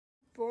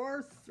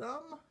for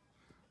some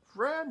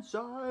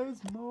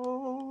franchise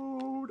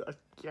mode.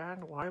 Again,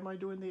 why am I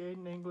doing the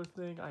Aiden English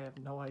thing? I have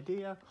no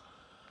idea.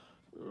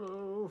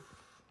 Oof.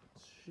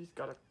 She's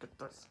gotta get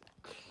this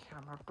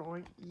camera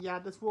going. Yeah,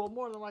 this will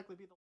more than likely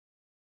be the...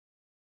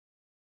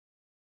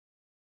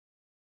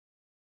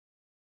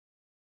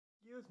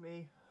 Excuse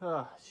me.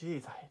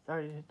 Jeez,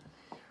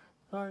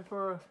 sorry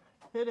for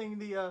hitting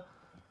the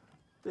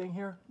thing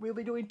here. We'll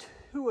be doing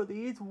two of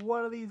these.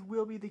 One of these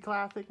will be the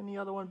classic and the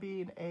other one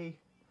being a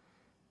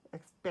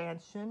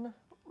expansion.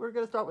 We're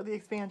gonna start with the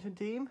expansion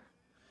team.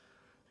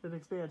 We're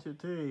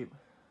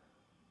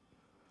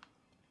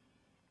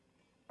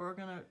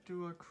gonna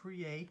do a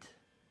create.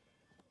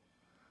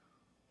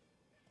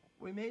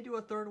 We may do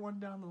a third one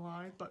down the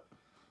line, but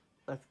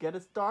let's get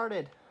it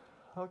started.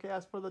 Okay,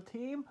 as for the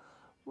team,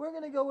 we're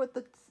gonna go with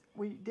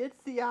we did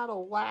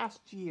Seattle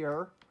last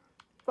year,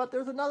 but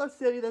there's another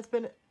city that's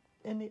been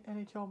in the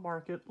NHL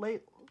market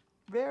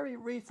very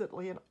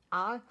recently, and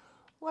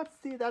let's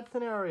see that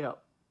scenario.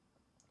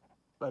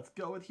 Let's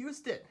go with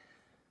Houston.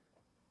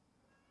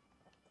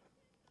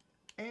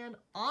 And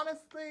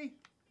honestly,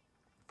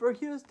 for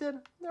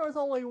Houston, there was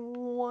only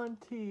one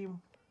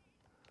team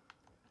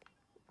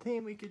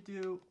we could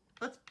do.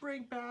 Let's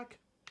bring back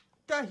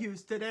the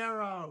Houston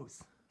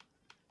Aeros.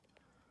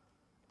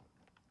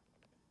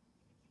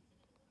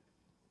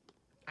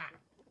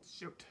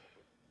 Shoot.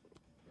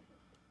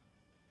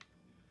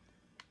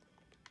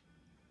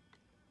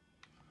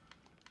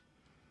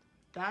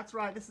 That's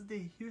right, this is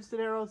the Houston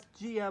Aeros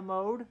GM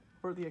mode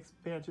for the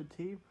expansion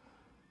team.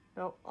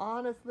 Now,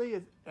 honestly,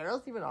 is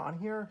Aeros even on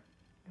here?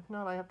 If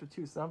not, I have to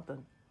choose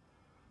something.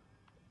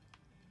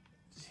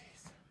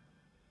 Jeez.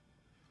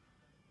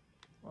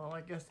 Well,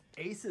 I guess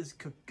Aces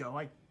could go.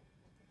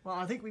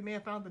 I think we may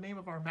have found the name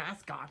of our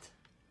mascot.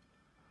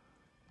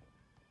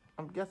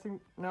 I'm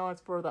guessing now it's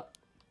for the...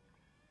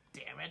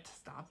 Damn it,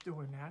 stop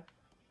doing that.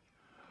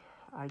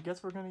 I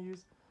guess we're going to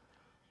use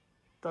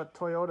the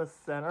Toyota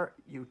Center.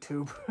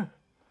 YouTube.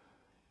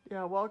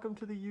 Yeah, welcome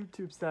to the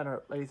YouTube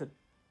Center, ladies and...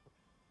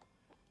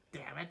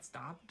 Damn it,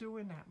 stop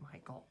doing that,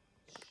 Michael.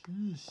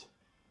 Sheesh.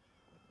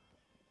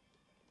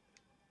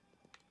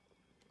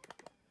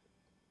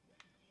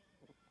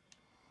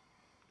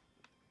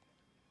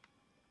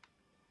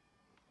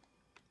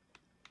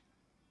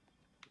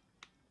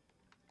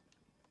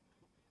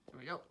 Here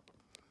we go.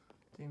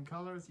 Team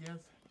colors, yes.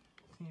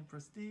 Team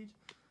prestige.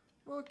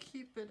 We'll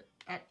keep it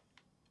at...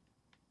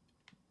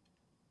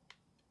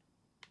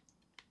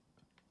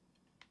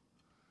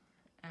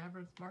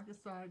 average, market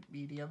size,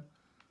 medium.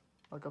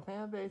 Local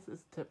fan base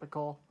is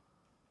typical.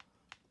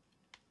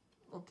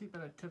 We'll keep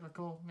it at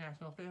typical.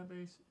 National fan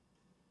base.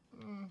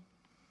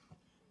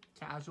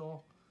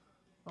 Casual.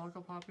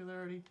 Local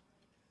popularity.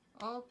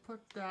 I'll put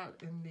that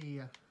in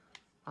the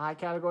high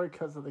category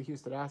because of the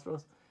Houston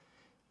Astros.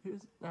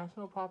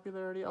 National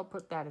popularity, I'll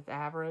put that as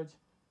average.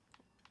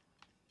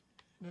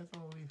 That's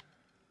all we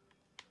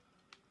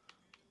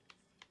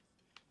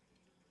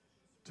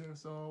do,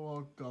 so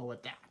we'll go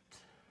with that.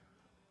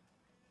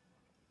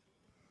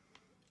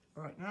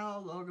 Alright, now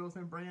logos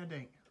and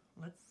branding.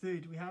 Let's see,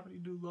 do we have any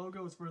new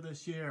logos for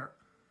this year?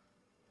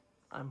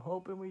 I'm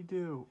hoping we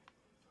do.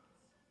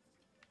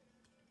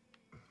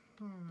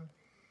 Let's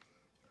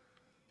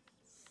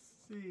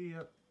see.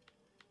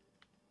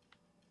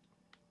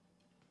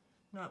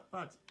 Not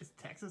much. Is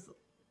Texas...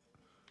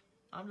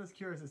 I'm just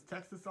curious, is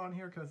Texas on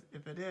here? Because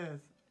if it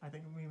is, I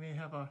think we may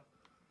have a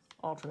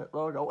alternate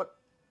logo. What?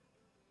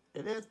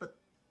 It is, but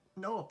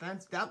no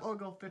offense, that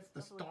logo fits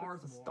the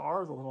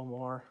stars a little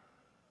more.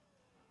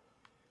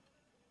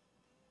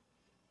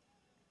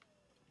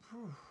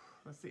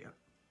 Let's see.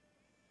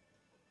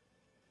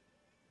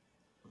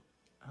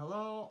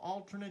 Hello,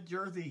 alternate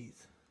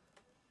jerseys.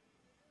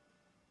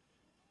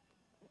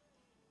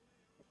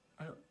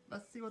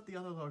 Let's see what the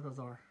other logos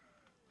are.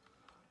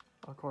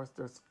 Of course,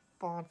 there's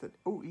fonts and...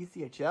 Oh,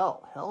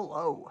 ECHL.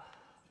 Hello.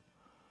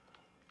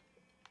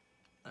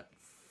 Let's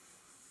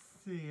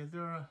see. Is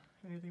there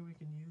anything we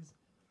can use?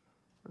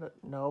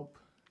 Nope.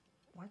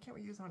 Why can't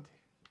we use on...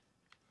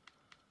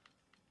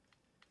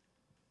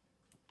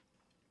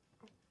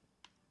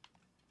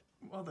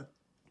 Well,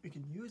 we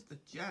can use the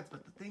Jets,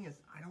 but the thing is,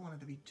 I don't want it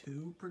to be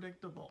too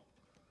predictable.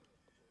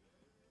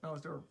 No,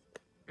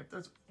 if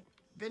there's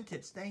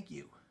vintage, thank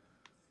you.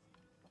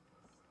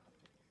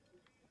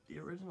 The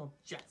original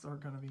Jets are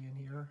going to be in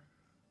here.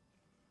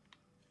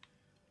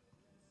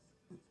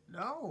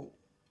 No.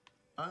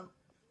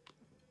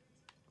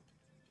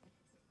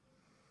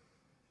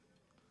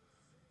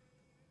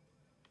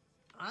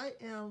 I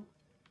am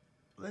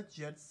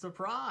legit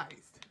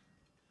surprised.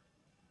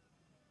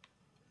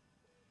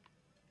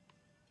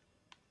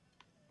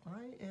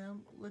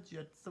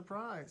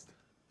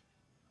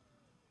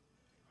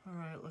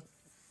 Alright, let's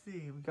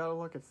see. We gotta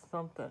look at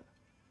something.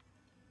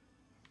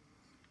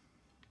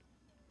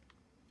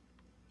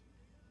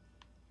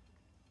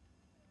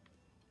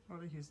 Or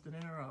the Houston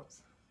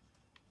Aeros.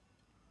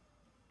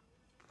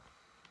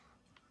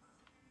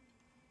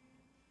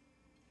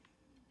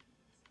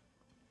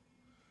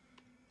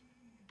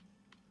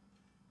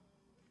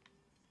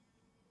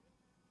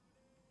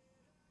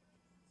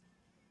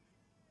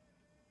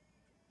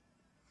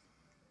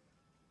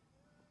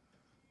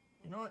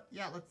 know what?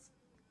 Yeah, let's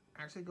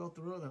actually go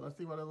through it. Let's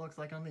see what it looks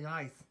like on the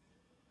ice.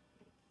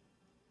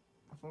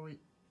 Before we...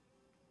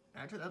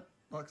 Actually, that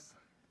looks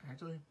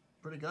actually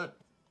pretty good.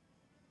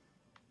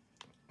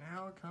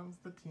 Now comes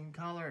the team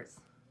colors.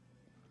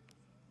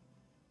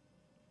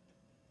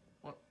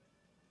 What?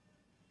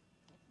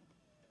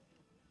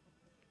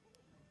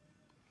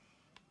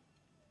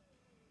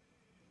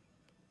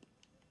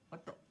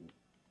 What the?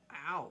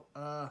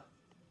 Ow.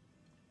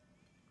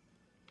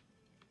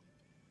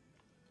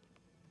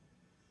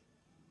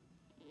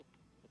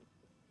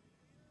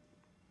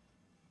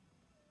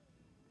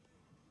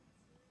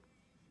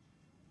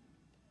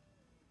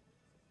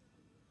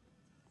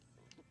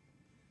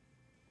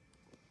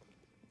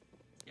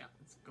 Yeah,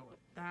 let's go with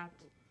that.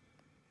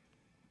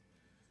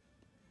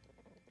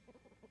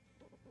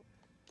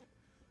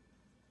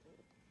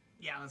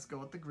 Yeah, let's go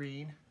with the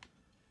green.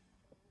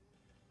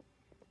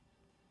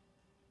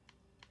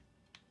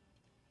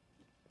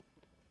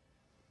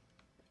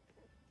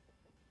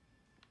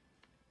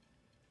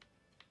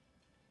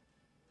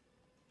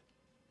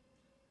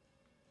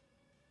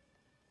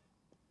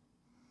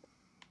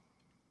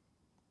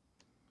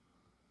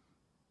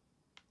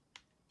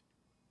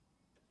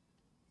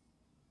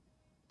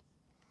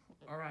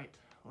 All right,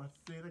 let's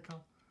see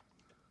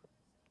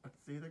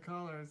the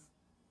colors.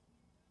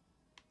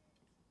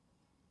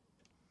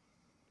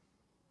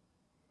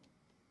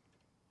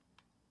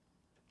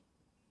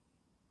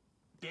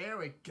 There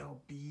we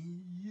go.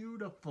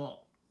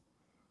 Beautiful.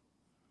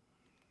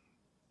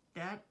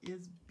 That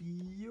is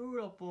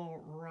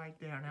beautiful right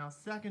there. Now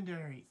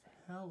secondaries.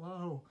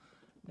 Hello.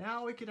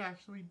 Now we can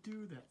actually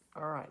do this.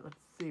 All right, let's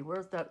see.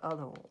 Where's that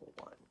other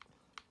one?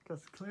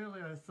 Because clearly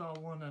I saw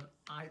one that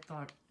I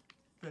thought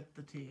fit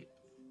the team.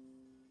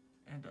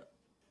 And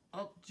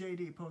oh,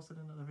 JD posted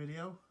another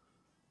video.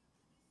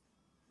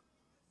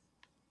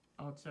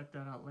 I'll check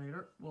that out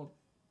later. We'll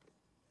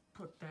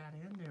put that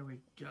in. There we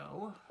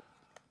go.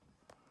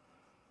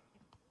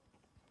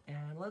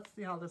 And let's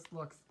see how this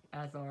looks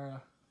as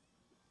our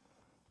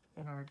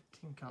in our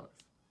team colors.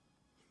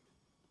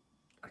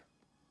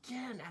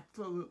 Again,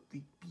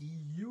 absolutely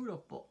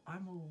beautiful.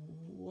 I'm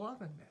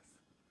loving this.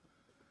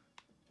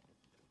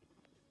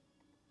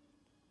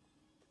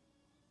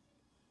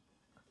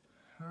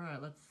 All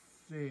right, let's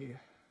see.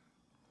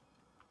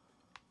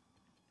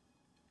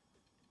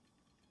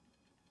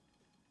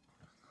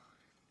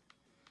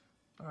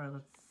 All right,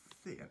 let's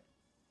see it.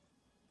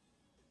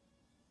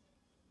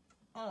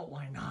 Oh,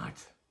 why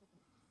not?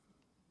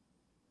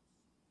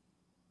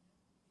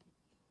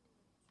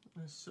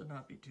 This should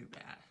not be too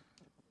bad.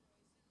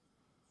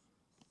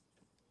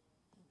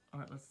 All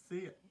right, let's see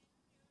it.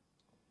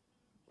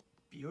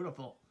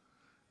 Beautiful.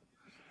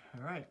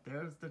 All right,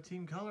 there's the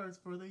team colors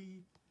for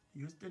the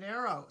Houston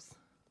Aeros.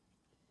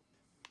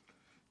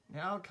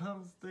 Now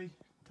comes the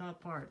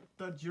top part,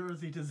 the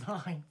jersey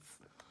designs.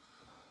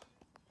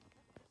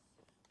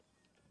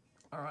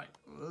 All right.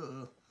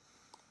 Ugh.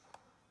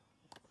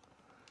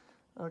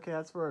 Okay,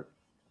 that's for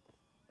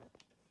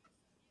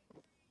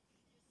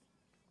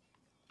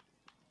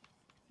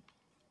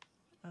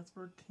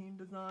team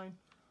design.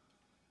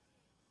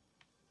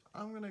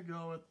 I'm gonna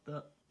go with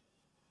the.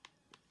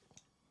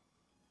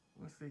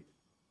 Let's see.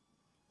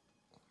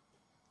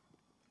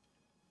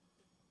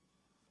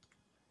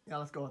 Yeah,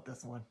 let's go with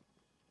this one.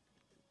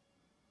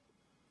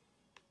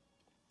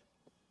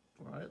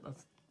 All right,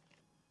 let's.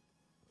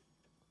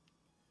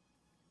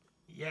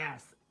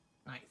 Yes,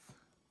 nice.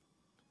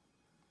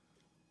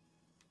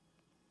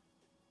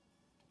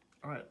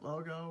 All right,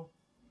 logo.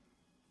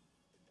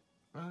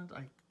 And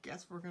I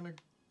guess we're gonna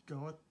go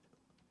with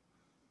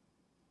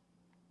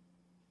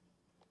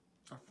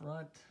the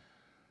front.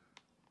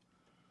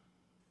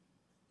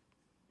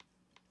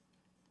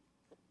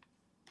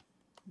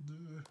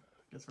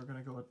 Guess we're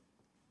gonna go with.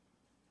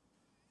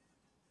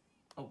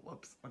 Oh,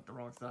 whoops, went the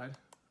wrong side.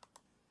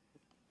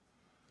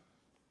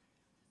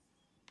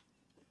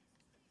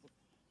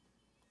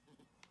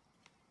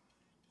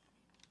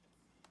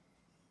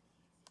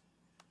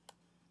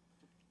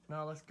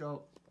 Now let's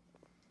go.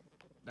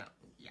 Now,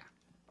 yeah,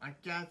 I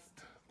guess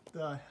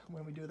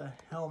when we do the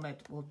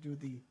helmet, we'll do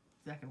the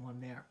second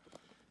one there.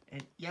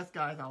 And yes,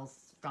 guys, I'll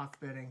stop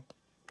spinning.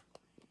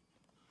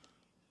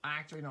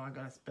 Actually, no, I'm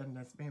gonna spin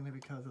this mainly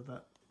because of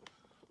the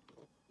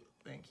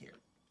thing here.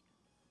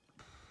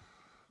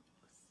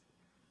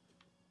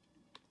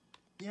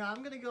 Yeah,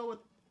 I'm gonna go with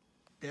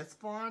this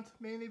font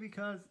mainly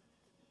because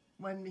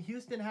when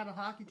Houston had a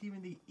hockey team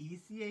in the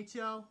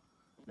ECHL,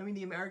 I mean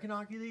the American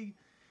Hockey League,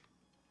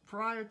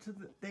 prior to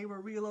they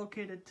were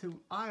relocated to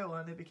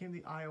Iowa and they became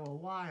the Iowa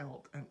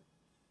Wild. And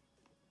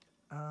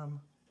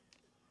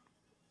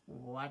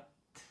what?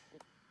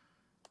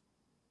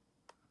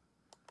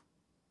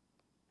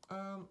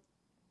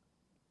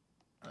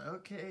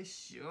 Okay,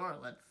 sure,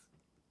 let's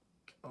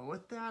go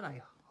with that.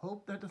 I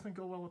hope that doesn't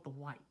go well with the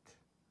white.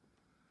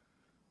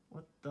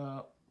 With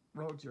the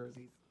road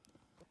jerseys.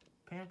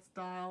 Pants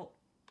style,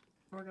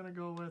 we're gonna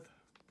go with,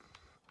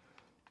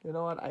 you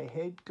know what, I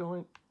hate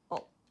going,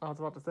 oh, I was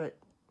about to say,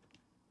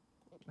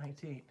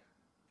 19.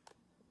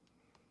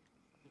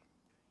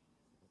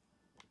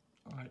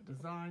 All right,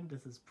 design.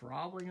 This is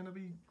probably gonna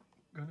be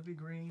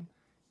green.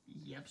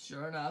 Yep,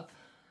 sure enough.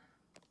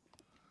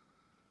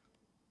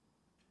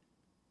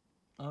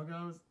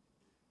 Logos.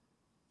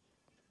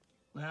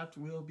 Left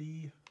will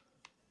be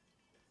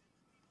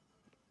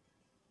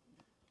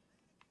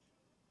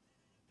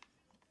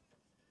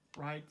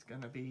right's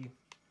gonna be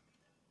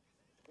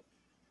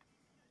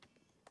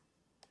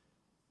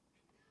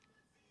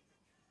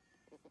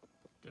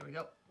there we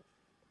go.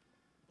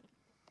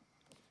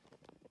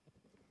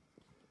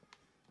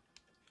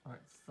 All right,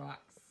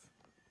 socks.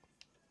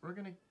 We're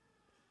gonna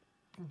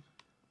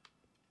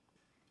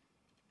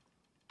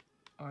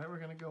all right, we're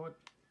gonna go with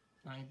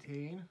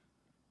 19.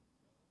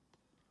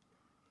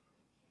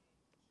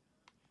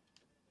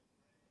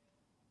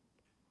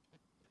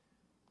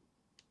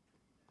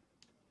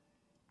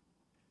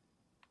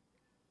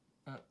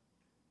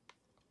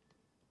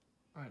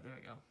 All right, there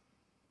we go.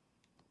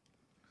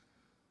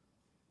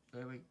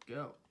 There we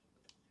go.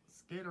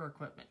 Skater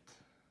equipment.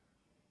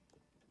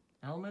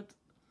 Helmet.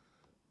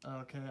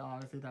 Okay,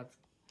 obviously that's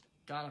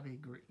gotta be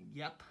green.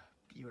 Yep,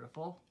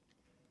 beautiful.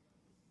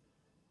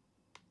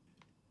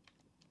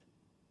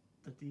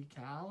 The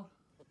decal.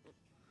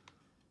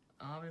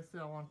 Obviously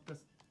I want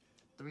this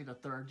to be the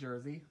third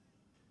jersey.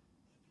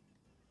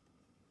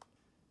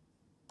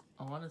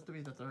 I want this to be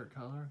the third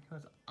color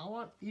because I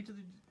want each of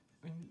the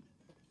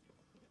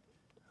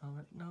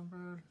helmet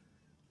numbered.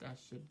 That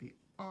should be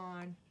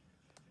on.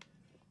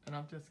 And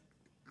I'm just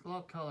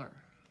glove color.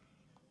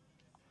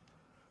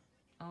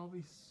 I'll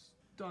be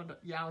stunned.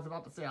 Yeah, I was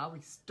about to say I'll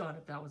be stunned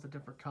if that was a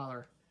different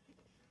color.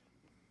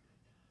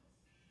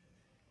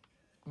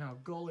 Now,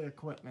 goalie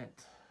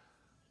equipment.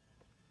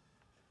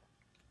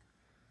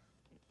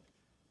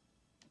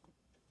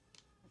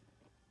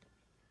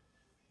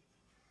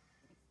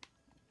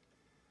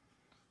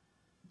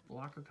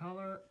 Blocker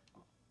color.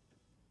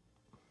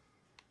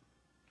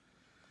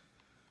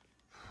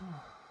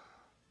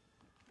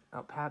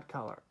 Now, pad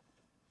color.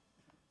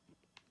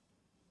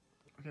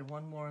 Okay,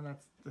 one more, and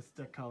that's the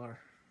stick color.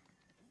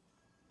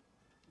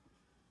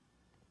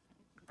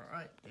 All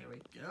right, there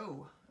we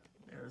go.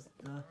 There's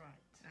the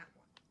that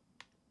one.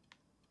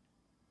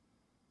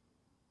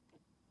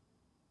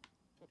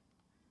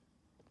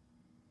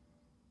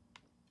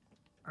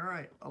 All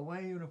right,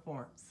 away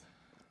uniforms.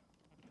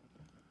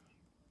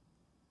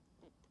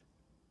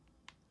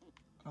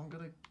 I'm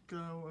gonna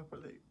go for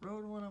the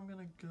road one. I'm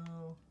gonna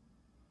go.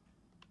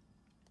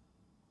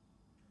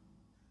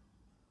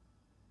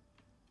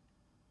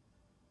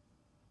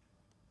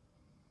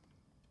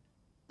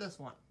 This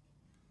one.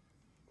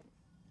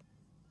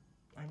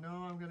 I know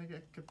I'm gonna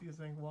get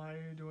confusing. Why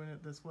are you doing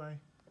it this way?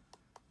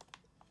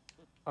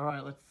 All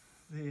right, let's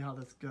see how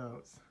this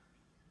goes.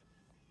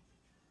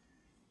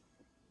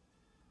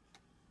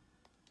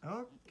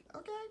 Okay,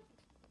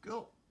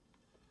 go.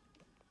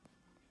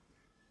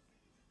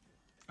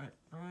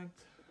 All right.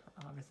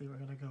 Obviously, we're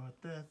gonna go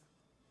with this.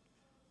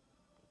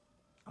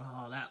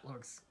 Oh, that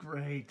looks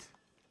great.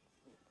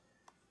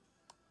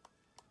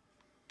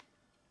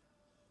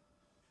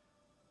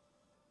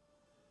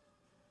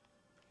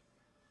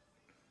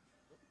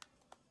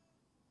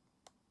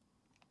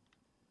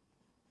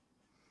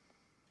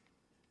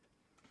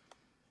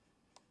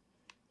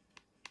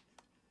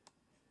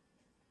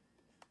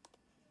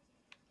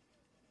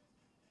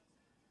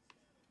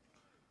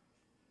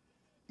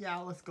 Yeah,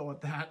 let's go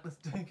with that. Let's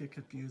make it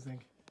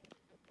confusing.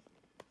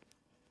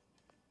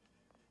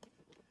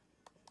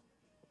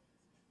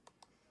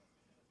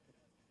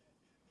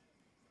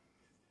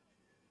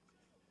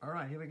 All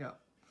right, here we go.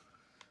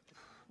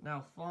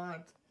 Now,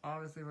 font.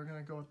 Obviously, we're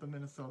going to go with the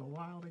Minnesota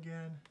Wild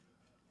again.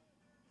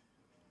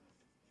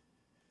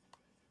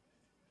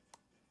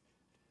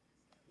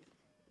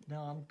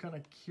 Now, I'm kind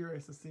of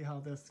curious to see how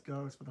this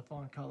goes for the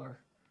font color.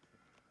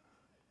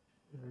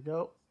 Here we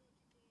go.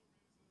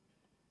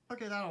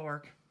 Okay, that'll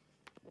work.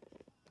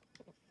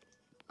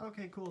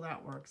 Okay, cool,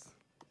 that works.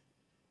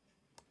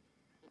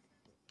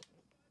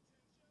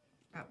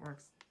 That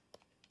works.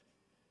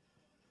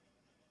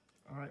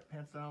 All right,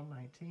 pants down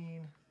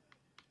 19.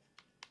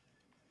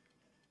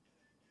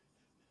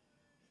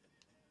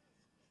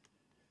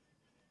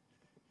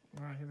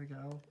 All right, here we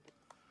go.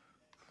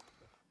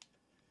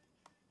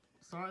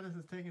 Sorry this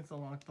is taking so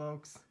long,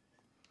 folks.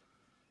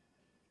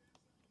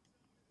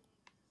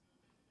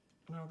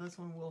 Now this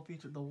one will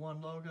feature the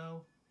one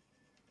logo.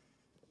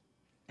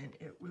 And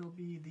it will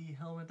be the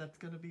helmet that's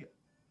going to be...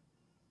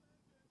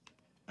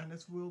 And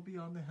this will be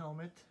on the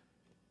helmet.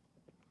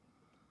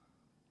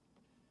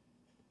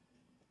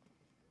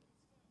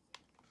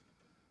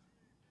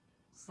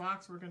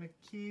 Socks we're going to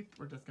keep.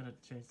 We're just going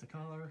to change the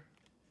color.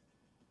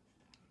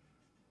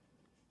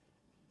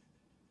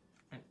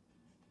 And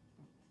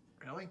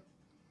really?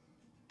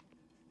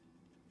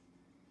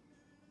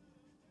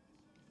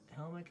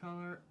 Helmet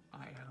color.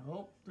 I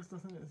hope this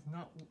is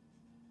not...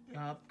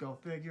 Yep, go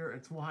figure.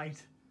 It's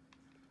white.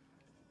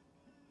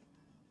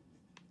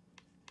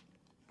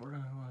 We're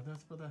going to want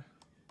this for the...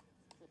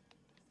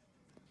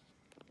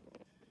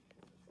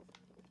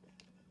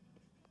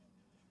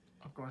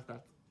 Of course,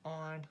 that's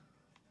on.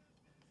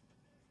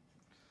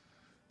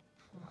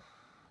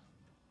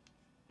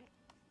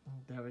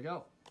 There we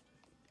go.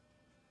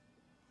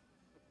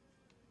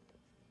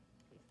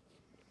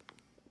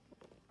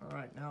 All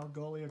right, now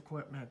goalie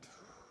equipment.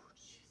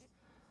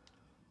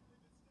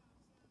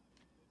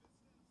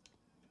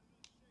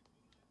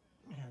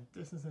 Man,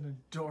 this is an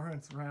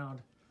endurance round.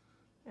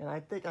 And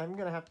I think I'm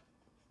going to have...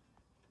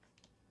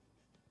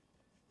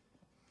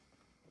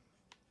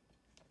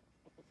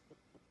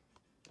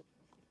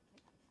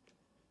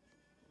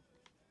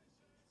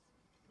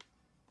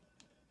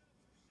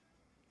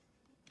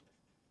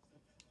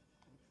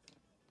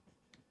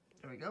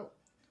 There we go.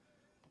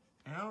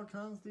 Out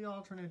comes the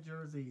alternate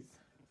jerseys.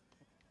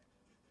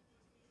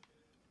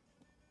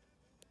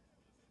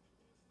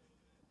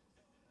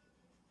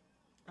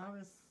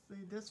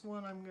 Obviously, this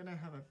one I'm going to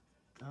have a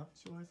tough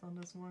choice on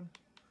this one.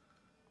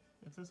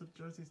 If this is a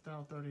jersey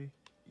style 30,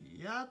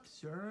 yep,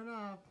 sure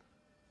enough.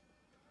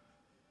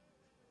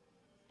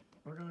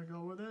 We're going to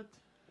go with it.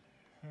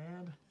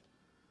 And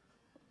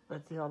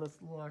let's see how this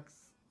looks.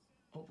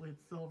 Hopefully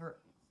it's silver.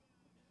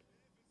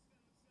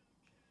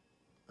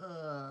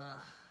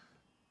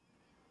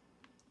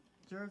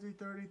 Jersey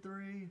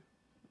 33,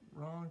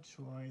 wrong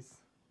choice.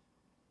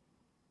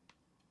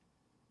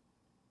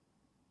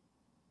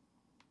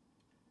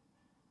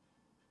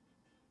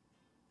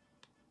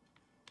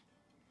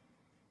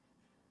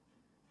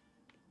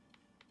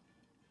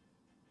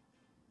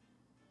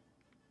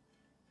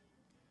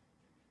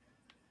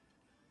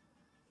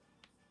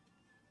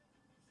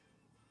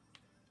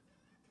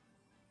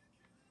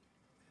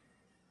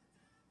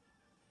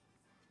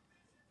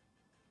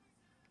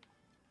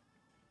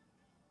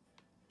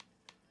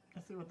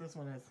 Let's see what this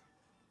one is.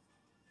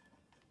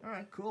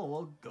 Alright, cool,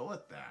 we'll go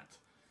with that.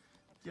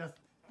 Just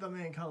the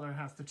main color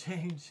has to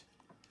change.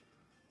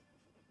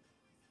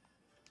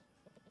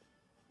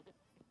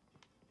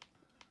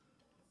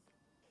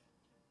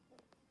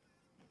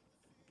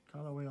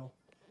 Color wheel.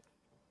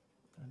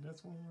 And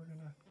this one we're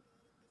gonna...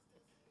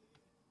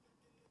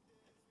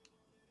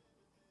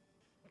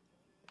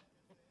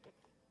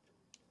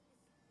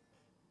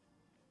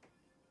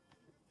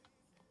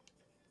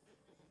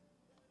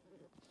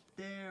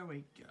 There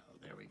we go,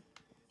 there we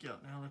go.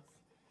 Now let's...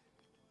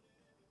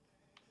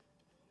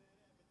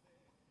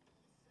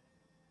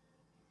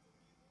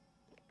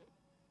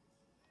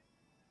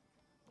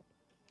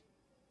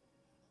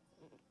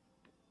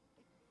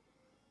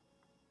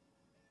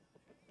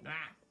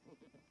 Ah!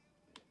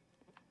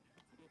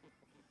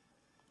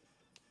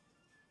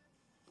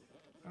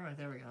 Alright,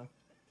 there we go.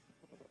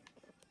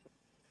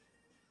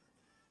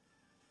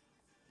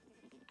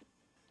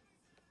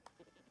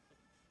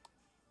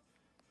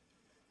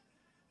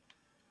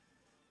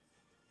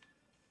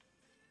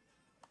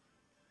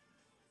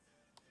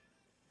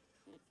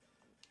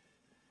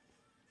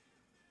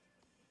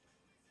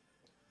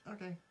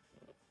 Okay.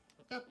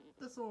 Yep,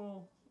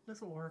 this'll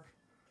work.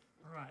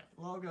 Alright,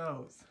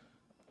 logos.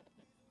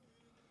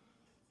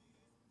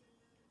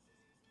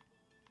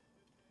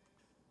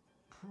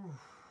 Whew.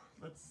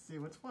 Let's see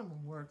which one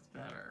works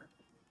better.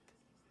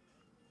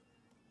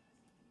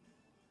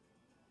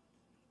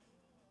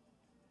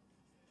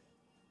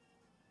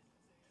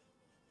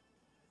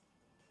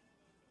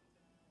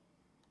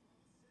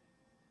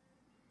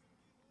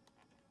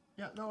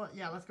 Yeah, no,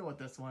 yeah, let's go with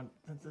this one,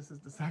 since this is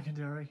the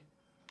secondary.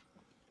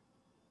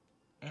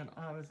 And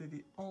obviously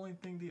the only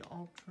thing the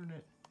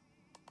alternate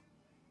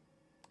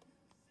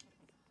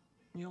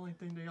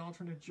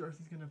jersey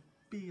is going to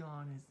be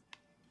on is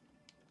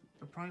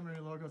the primary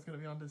logo is going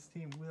to be on this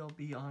team will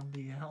be on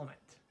the helmet.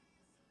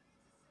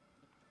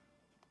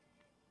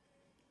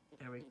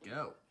 There we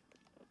go.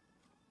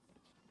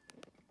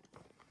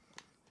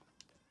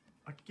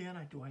 Again,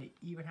 do I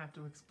even have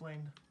to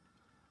explain?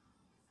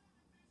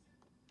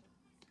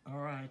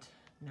 Alright,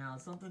 now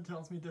something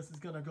tells me this is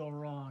going to go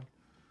wrong.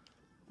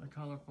 The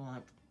color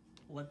font.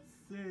 Let's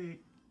see.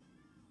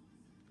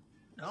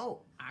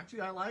 No,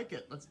 actually I like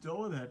it. Let's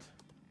go with it.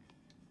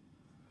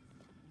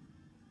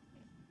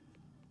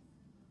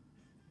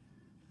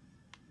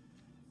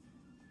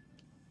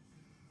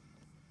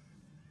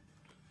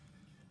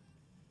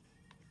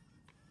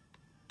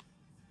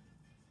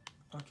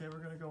 Okay, we're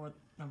gonna go with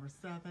number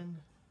 7.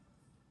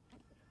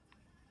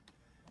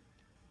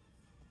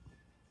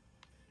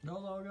 No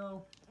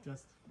logo,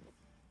 just...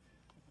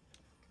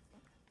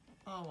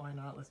 Oh, why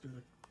not? Let's do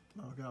the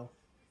logo.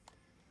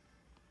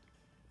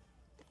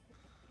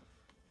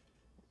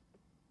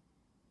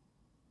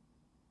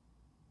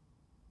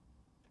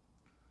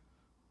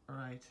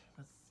 Alright,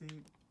 let's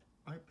see.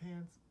 White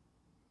pants.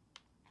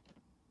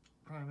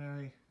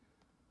 Primary.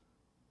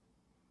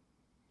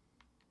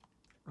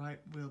 Right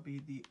will be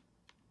the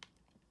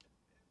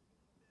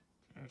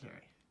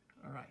territory.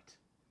 Alright.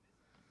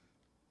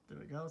 There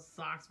we go.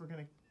 Socks, we're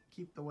going to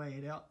keep the way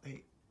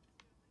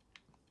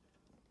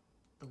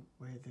the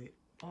way they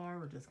are.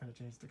 We're just going to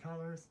change the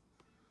colors.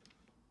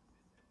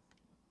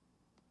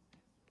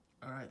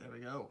 Alright, there we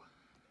go.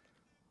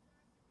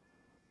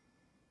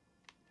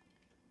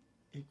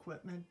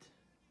 Equipment.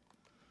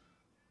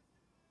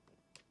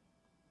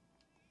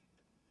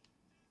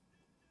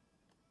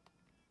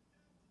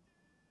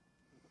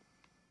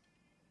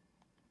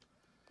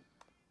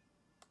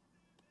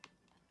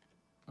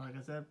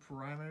 like I said,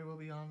 primary will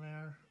be on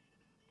there.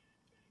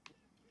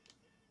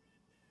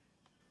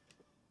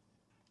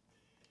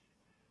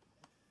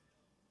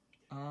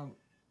 Oh,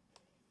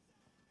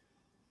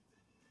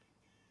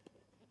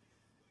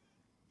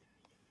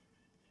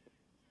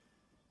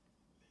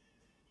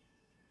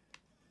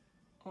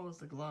 it's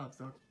the gloves.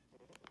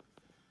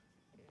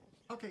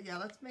 Okay, yeah,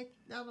 let's make,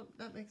 now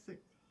that makes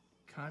it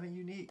kind of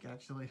unique,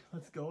 actually.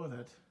 Let's go with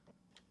it.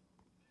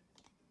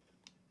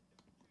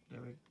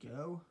 There we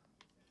go.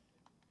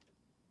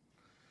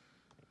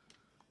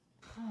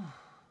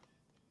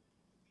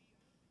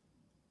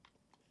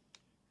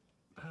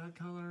 Pad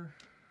color.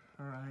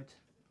 Alright.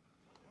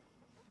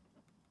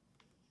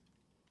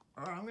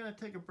 Alright, I'm going to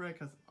take a break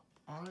because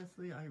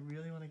honestly, I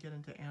really want to get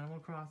into Animal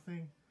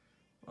Crossing.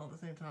 Well, at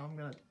the same time, I'm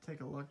going to take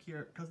a look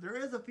here because there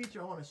is a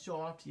feature I want to show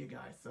off to you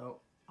guys.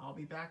 So, I'll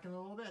be back in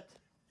a little bit.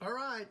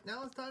 Alright,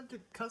 now it's time to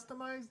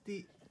customize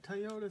the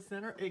Toyota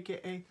Center,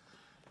 aka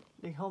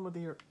the home of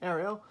the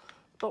Aeros.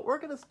 But we're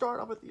going to start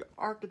off with the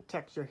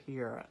architecture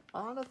here.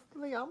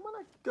 Honestly, I'm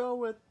going to go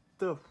with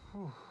the...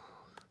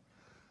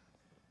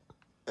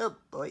 Oh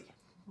boy.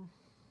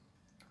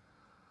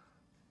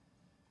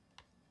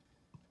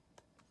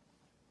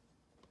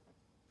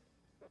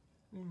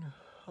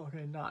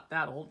 Okay, not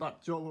that old,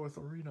 not Joe Louis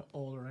Arena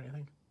old or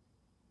anything.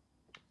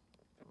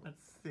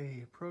 Let's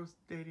see, Pro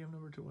Stadium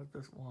number 2, what's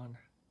this one?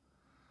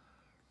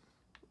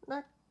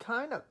 That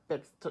kind of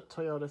fits to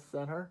Toyota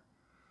Center.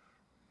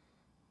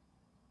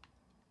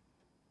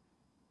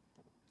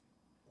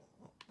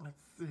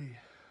 Let's see.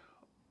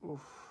 Oof.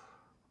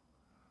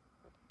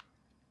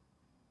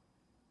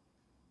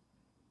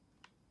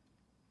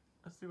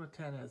 Let's see what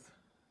 10 is.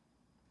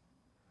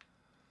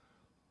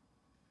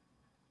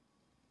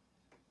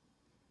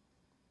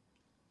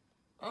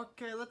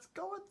 Okay, let's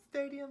go with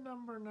stadium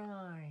number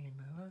 9.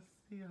 Let's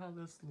see how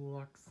this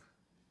looks.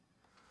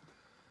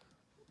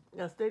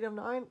 Yeah, stadium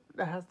 9,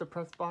 that has the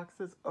press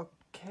boxes.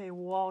 Okay,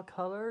 wall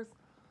colors.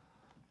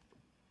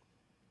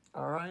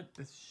 Alright,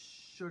 this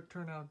should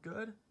turn out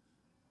good.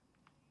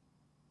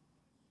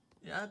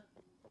 Yeah, it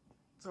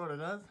sort of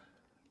does.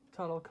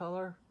 Tunnel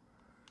color.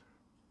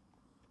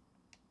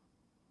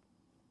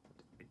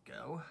 There we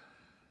go.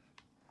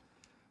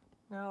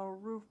 Now,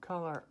 roof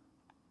color.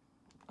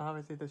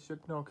 Obviously, this should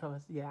no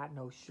comments. Yeah,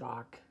 no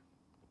shock.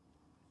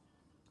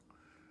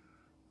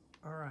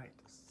 Alright,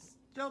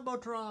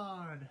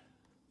 Jumbotron.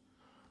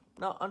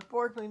 Now,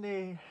 unfortunately,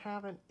 they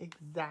haven't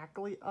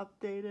exactly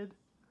updated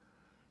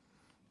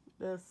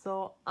this,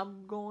 so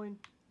I'm going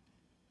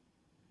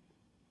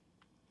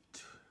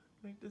to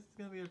think this is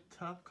going to be a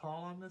tough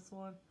call on this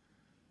one.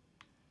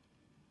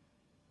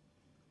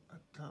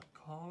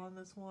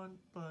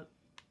 But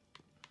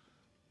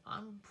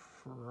I'm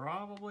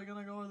probably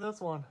going to go with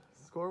this one.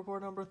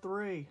 Scoreboard number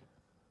 3.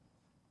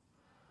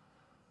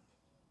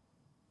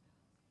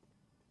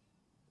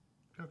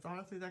 Because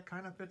honestly, that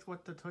kind of fits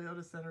what the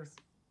Toyota Center's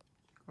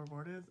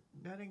scoreboard is.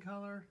 Netting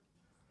color,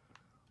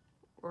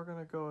 we're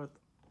going to go with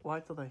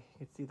white so that you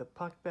can see the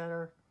puck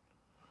better.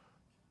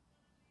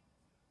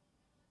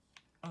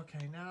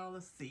 Okay, now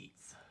the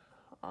seats.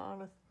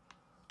 Honest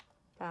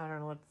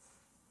pattern, let's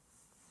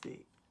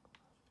see.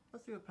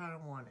 Let's see what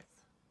pattern 1 is.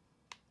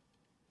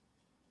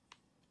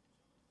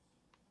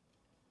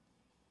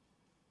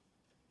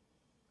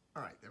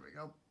 Alright, there we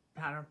go.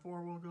 Pattern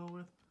 4 we'll go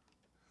with.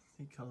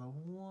 Seat color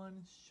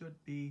 1 should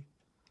be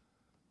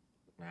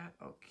that.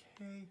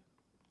 Okay.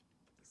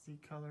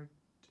 Seat color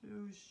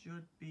 2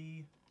 should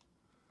be...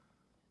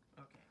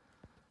 Okay.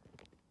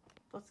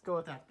 Let's go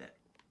with that then.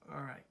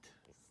 Alright.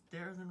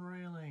 Stairs and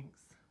railings.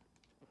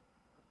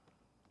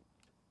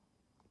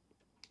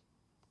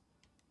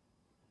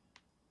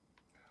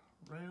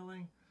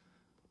 Railing.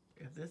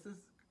 If this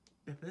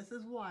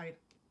is white...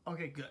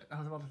 Okay, good. I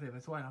was about to say if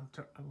it's white, I'm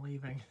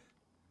leaving.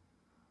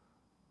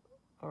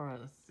 Alright,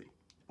 let's see.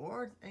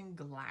 Boards and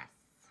glass.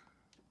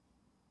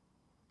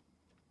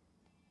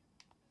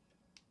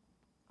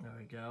 There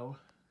we go.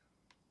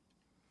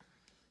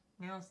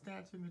 Now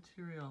statue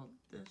material.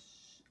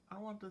 I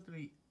want this to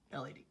be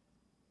LED.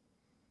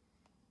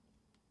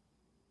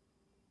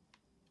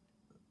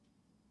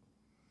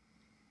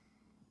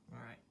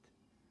 Alright.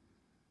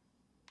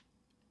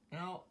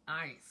 Now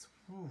ice.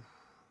 Whew.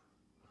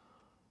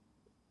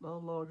 The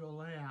logo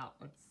layout.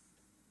 Let's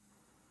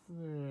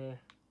see.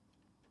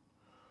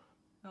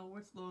 Now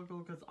which logo?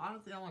 Because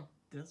honestly I want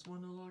this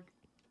one to look,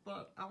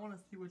 but I want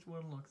to see which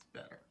one looks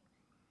better.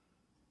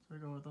 So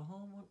we go with the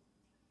home one.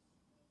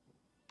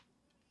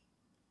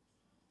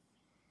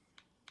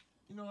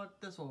 You know what?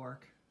 This will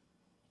work.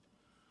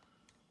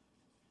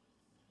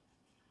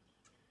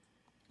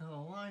 Now the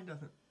line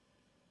doesn't.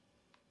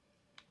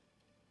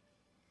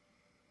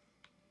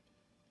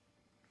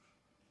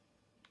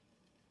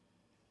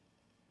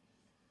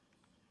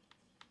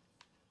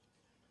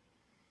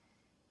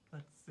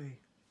 Let's see.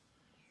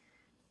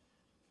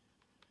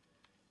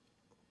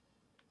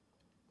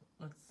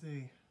 Let's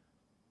see.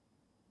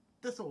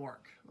 This will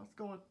work. Let's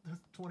go with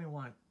this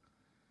 21.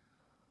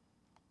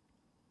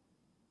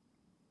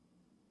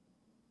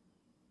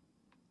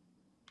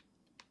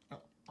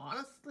 Now,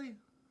 honestly,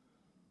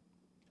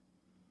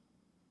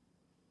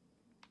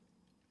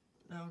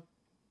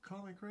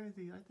 call me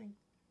crazy. I think...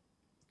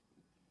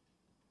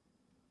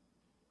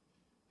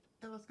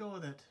 Yeah, let's go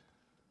with it.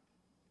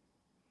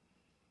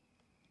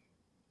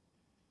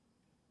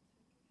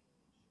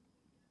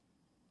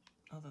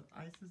 Oh, the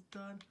ice is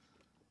done.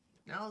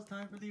 Now it's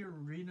time for the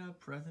arena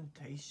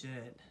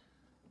presentation.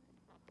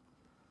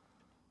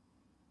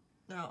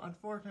 Now,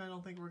 unfortunately, I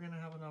don't think we're going to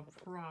have enough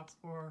props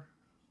for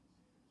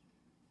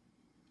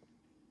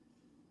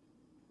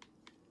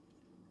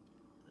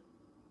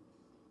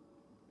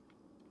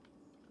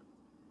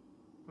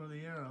the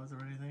Aeros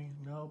or anything.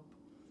 Nope.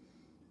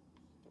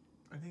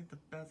 I think the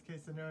best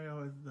case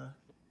scenario is the...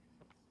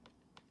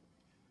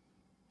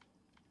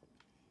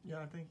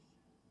 Yeah, I think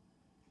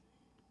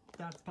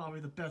that's probably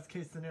the best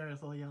case scenario,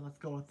 so yeah, let's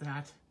go with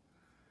that.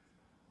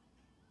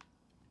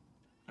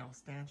 Now,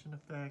 stanchion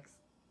effects.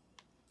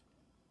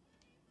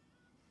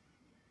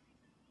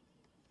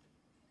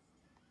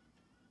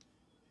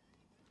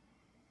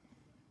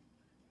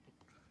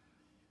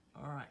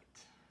 Alright.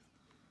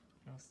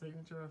 Now,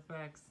 signature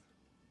effects.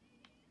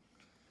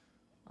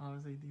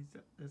 Obviously,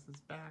 this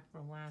is back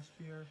from last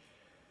year.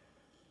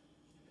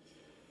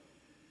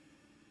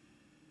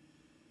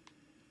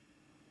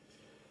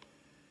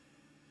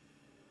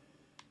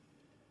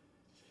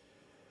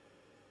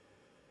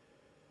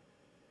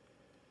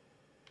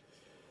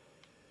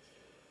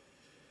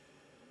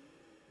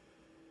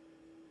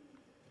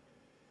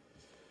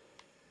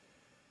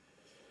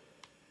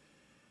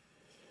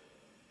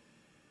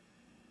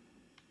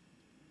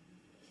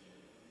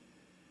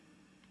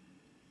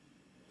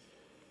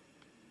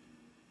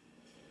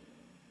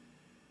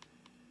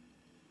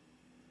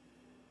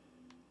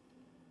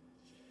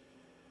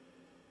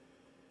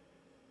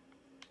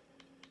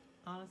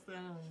 Honestly, I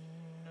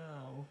don't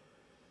know.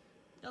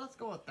 Yeah, let's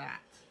go with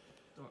that.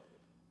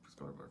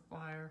 Scoreboard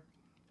fire.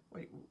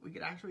 Wait, we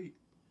could actually...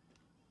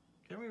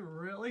 Can we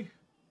really?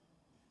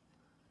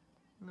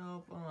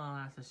 Nope.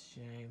 Oh, that's a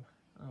shame.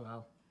 Oh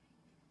well.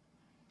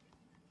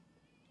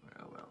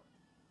 Oh well.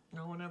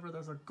 Now, whenever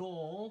there's a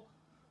goal...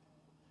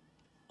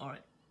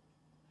 Alright.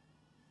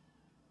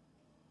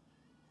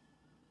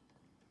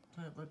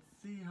 Alright, let's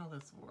see how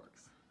this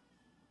works.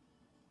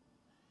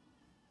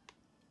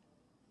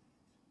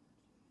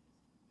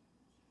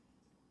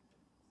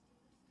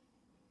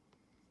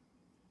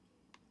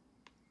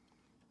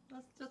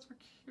 That's just for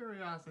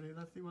curiosity.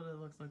 Let's see what it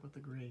looks like with the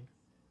green.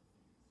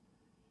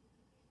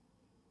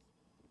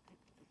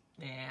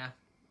 Nah.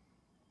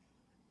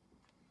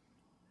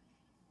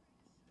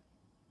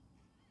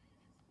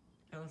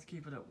 Yeah, let's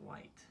keep it at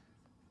white.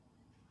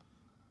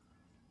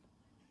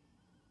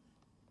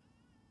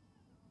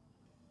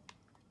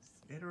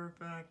 Skater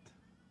effect.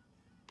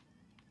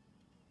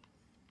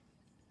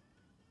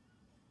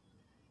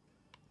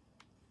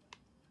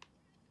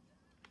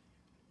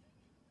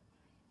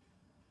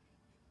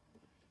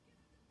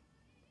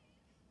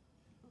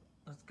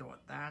 Let's go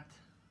with that.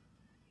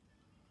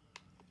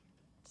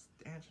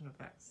 Stanchion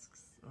effects.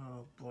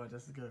 Oh boy,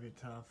 this is gonna be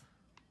tough.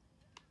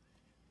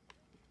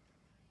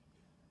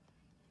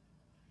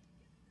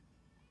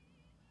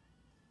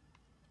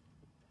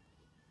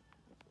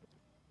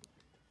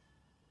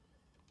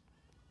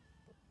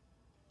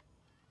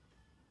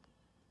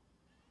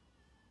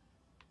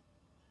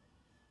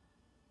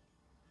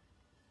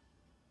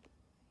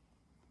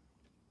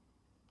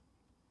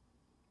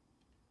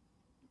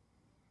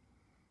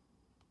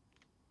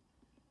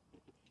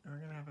 We're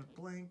gonna have it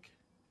blink.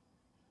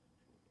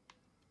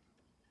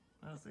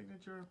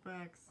 Signature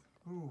effects.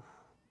 Ooh.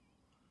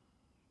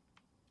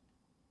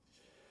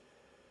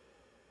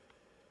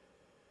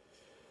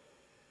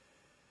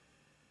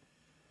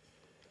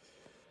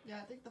 Yeah,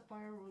 I think the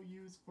fire we'll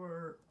use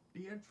for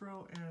the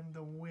intro and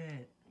the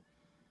win.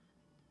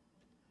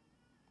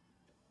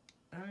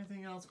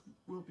 Anything else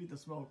will be the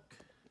smoke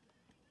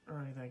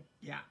or anything.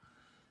 Yeah,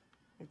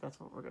 I think that's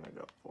what we're gonna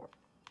go for.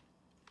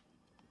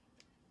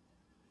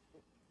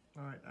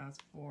 Alright, as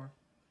for...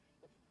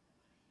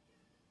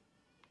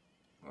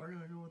 We're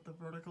gonna go with the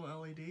vertical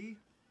LED.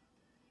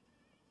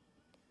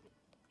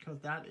 Because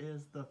that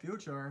is the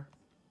future.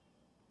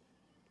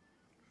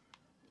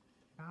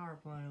 Power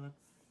play, let's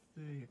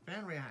see.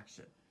 Fan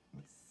reaction.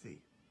 Let's see.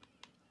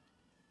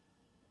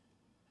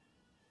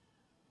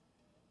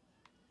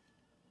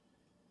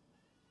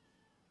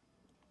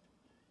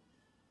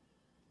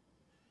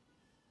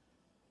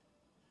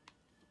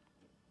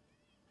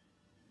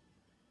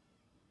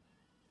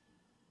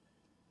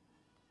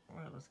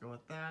 Alright, let's go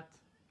with that.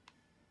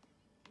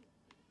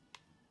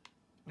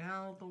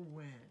 Now the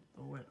win.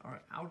 The win.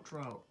 Alright,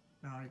 outro.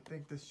 Now I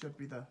think this should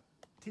be the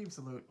team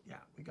salute. Yeah,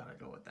 we gotta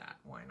go with that.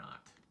 Why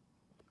not?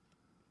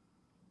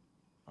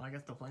 Well, I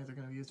guess the flames are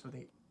gonna be used for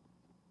the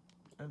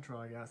intro,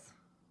 I guess.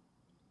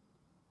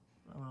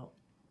 Oh well.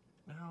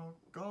 Now,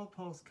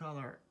 goalpost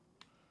color.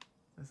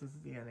 This is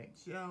the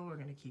NHL. We're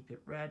gonna keep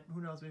it red.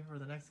 Who knows, maybe for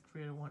the next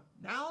creative one.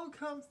 Now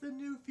comes the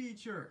new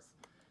features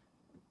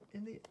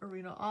in the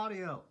arena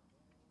audio.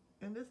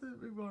 And this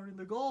is regarding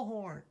the goal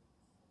horn.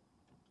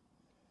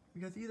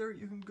 Because either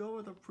you can go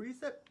with a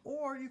preset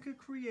or you could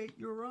create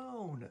your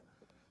own.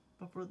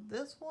 But for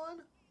this one,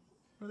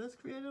 for this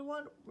created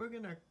one, we're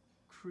gonna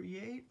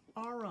create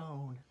our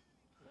own.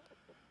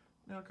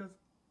 Now, because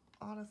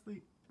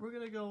honestly, we're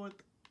going to go with,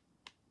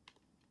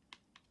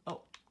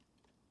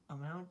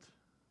 amount.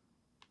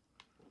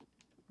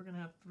 We're going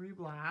to have 3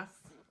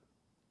 blasts.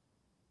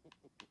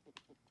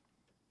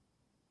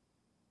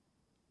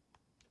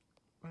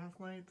 Last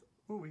night,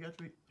 we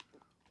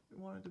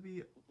want it to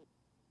be,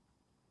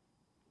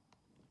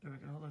 there we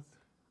go, let's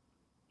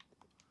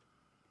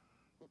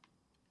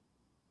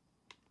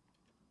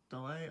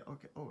delay,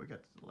 okay, we got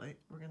the delay.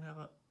 We're going to have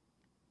a,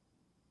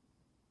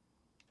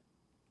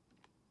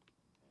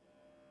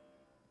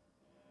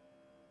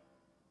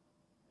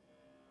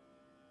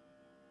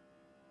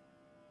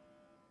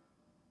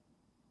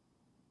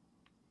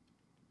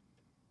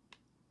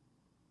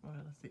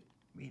 let's see,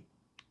 meet,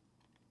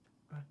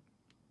 right.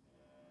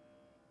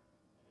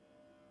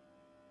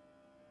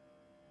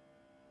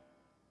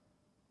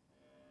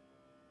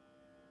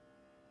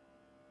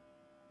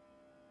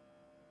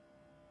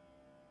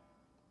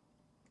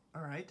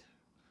 All right.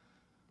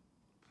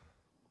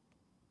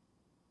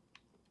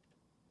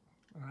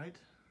 All right.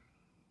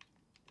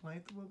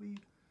 Length will be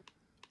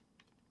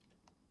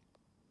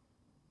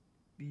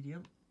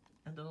medium,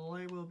 and the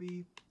delay will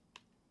be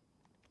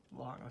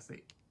long. Let's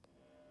see.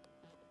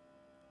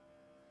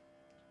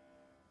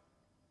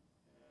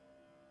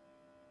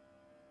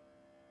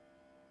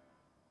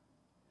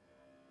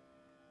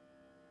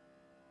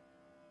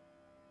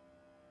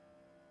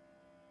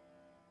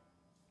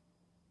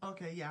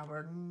 Okay, yeah,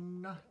 we're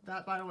not,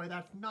 that, by the way,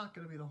 that's not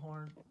going to be the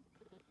horn.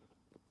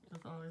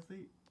 Because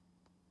obviously,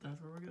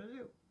 that's what we're going to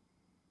do.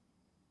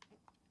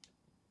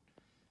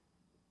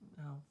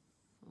 Now,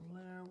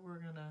 flare, we're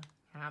going to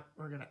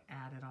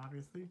add it,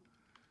 obviously.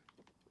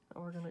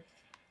 And we're going to,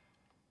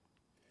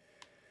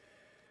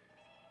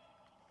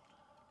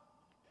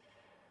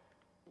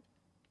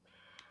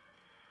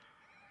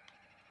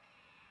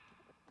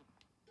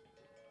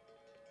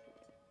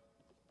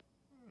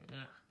 yeah.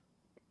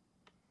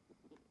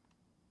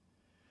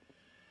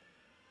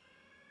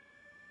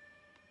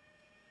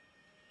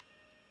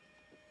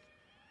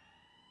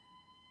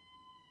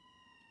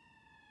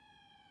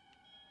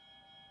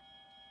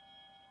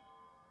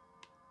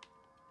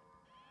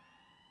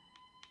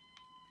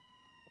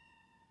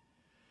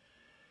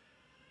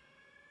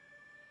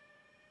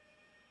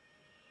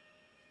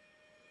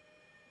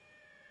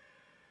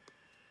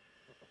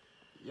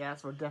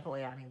 Yes, we're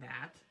definitely adding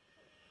that.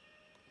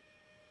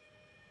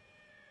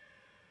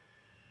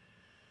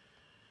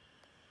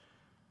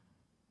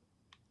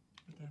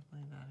 We're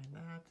definitely adding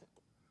that.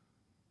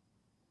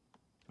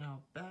 Now,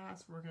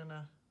 bass, we're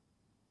gonna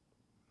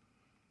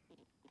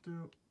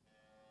do.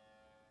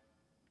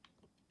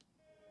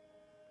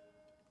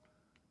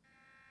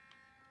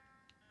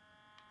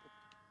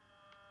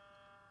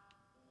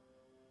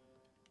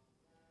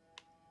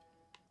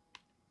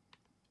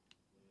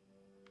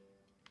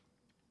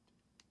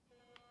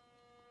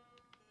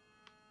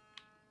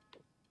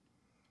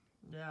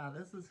 Yeah,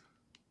 this is.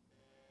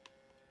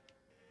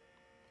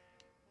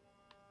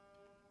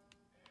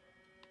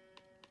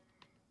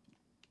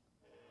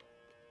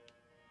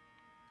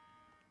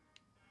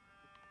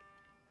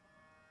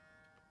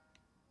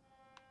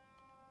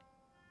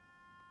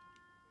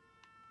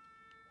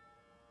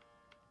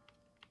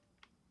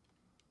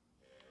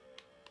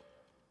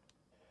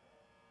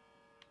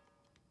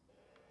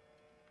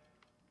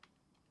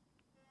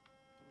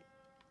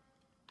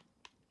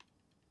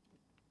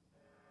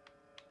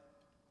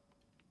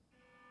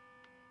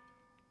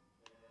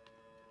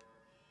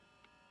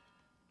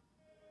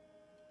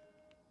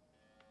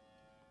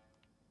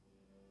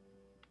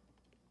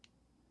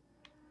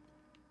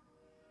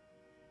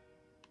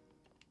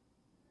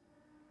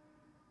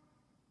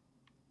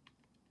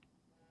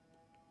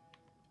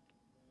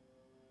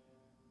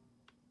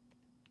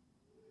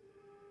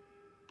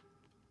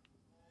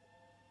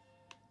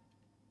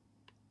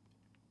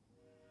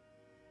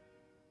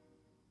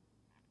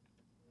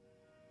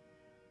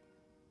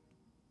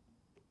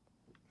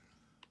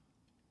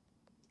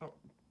 Oh,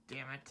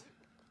 damn it.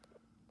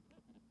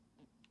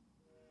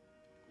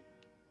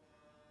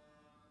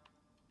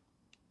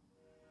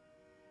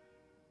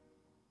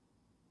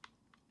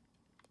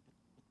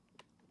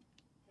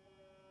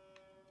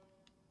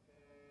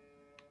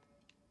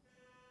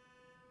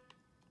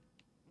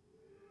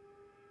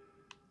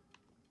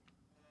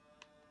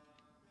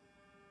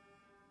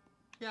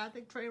 Yeah, I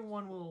think train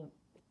 1 will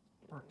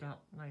work out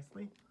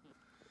nicely.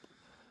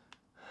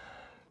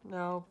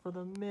 Now for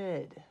the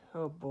mid.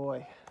 Oh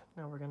boy.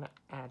 Now we're gonna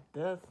add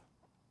this.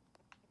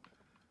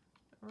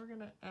 We're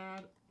gonna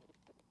add.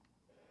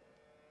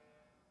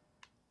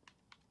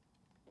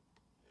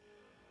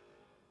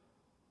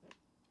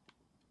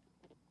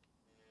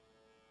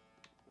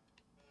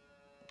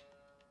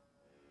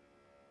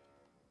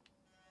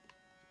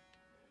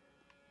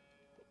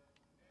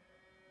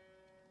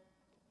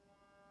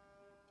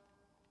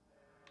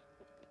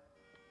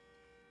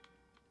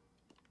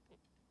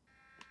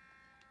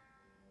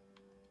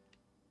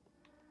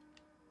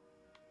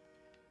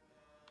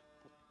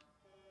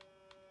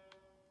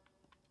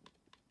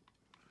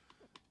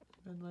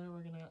 And then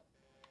we're gonna.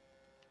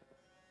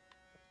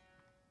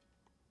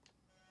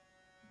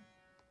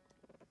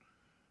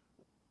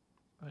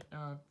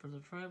 For the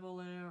tribal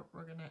layer,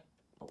 we're gonna,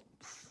 of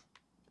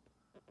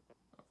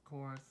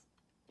course,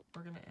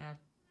 we're gonna add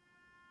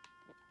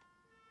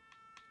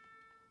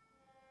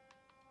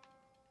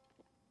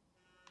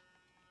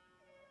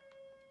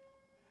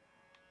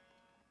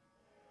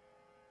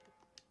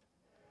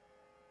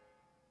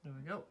there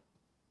we go.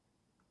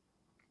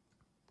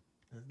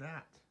 There's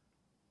that.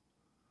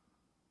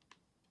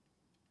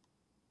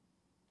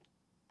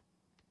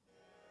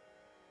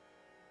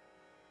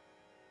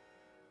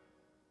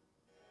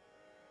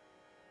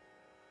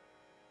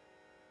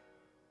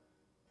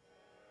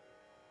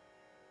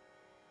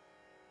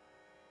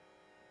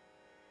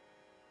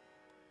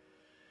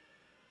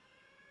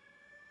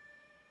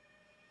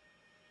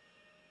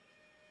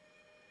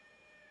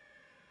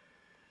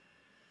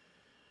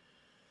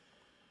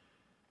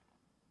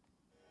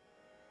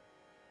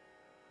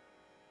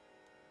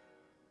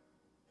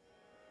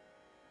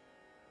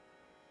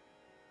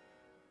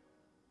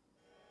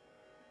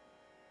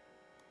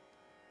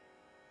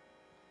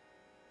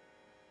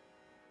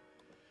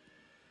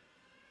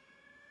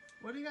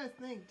 What do you guys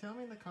think? Tell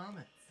me in the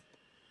comments.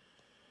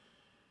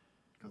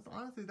 Because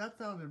honestly, that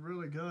sounded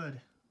really good.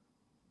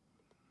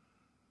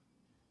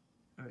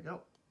 There we go.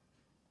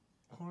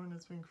 Horn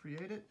has been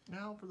created.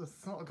 Now for the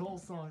goal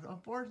songs.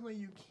 Unfortunately,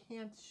 you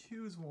can't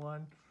choose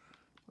one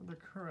from the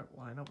current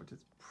lineup, which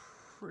is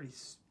pretty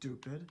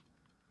stupid.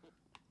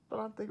 But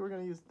I think we're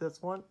going to use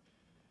this one.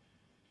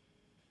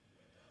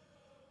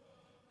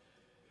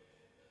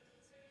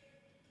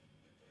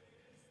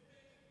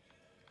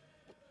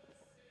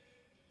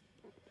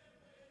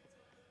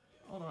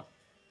 Hold on.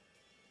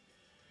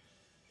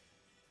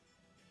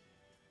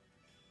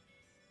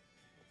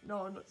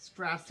 No,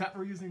 Straps Tap,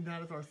 we're using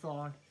that as our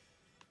song.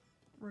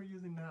 We're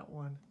using that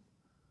one.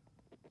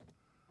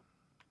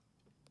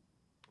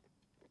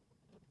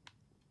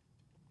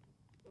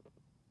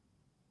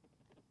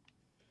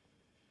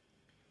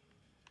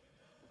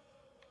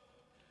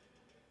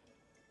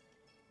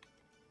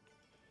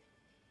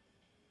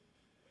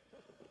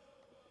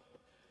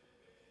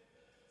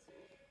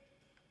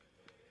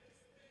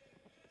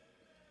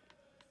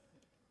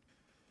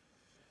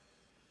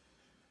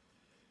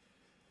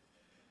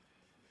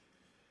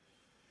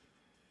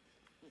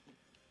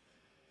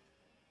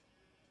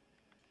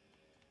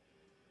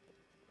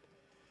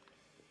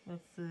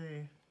 Let's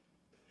see.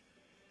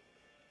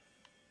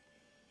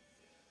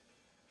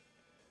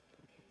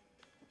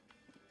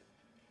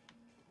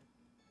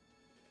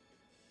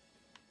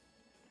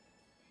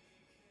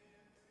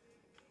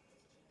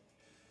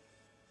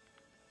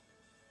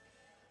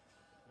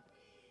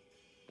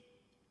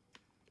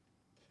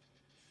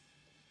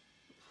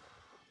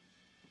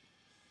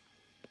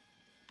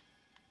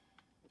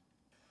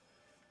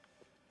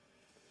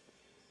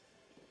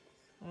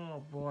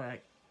 Oh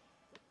boy.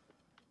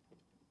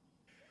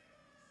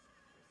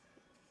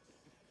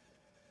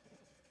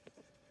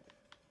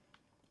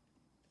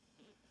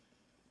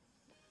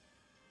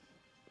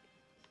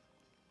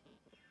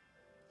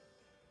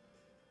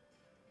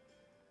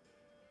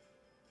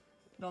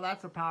 No,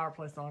 that's a power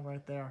play song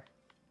right there.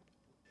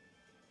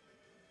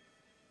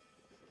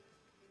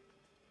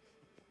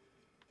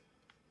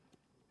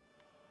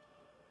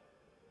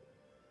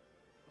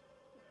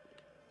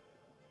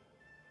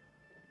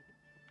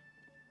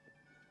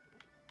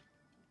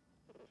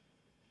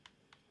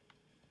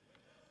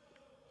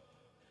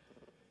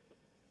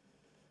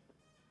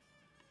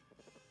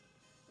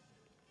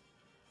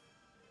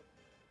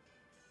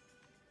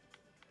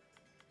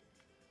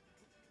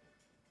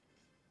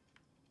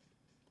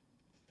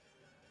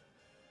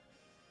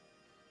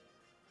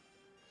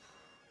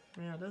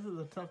 Man, this is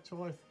a tough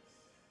choice.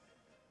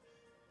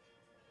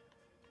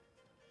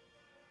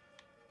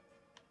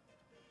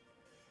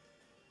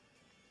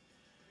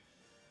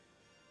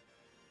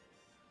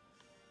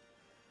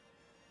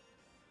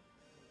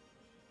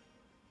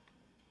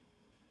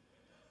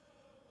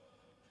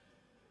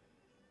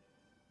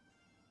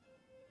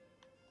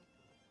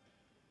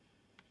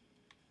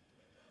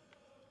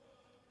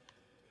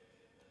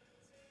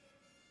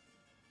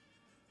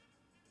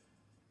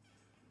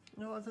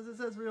 You know what, since it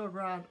says Rio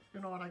Grande,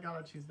 you know what, I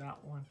gotta choose that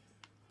one.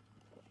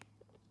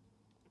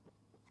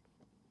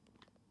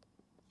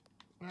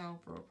 Now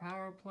for a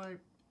power play.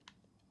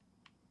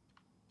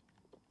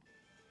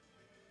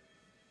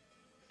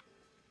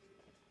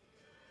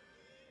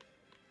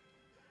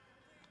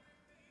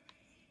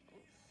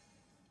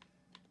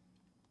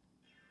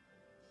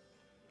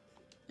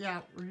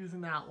 Yeah, we're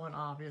using that one,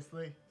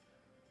 obviously.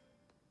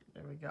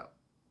 There we go.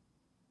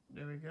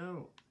 There we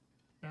go.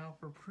 Now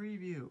for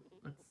preview.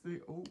 Let's see.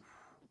 Oh.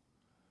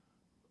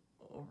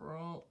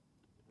 Overall.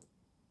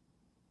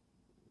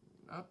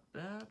 Not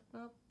bad,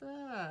 not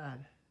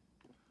bad.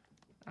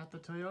 At the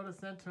Toyota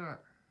Center.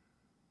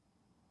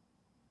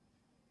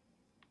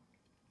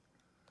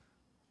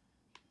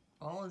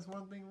 All is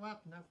one thing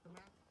left, and that's the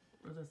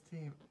mascot for this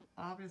team.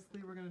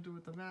 Obviously, we're going to do it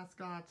with the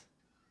mascot.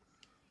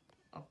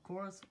 Of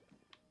course,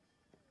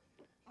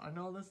 I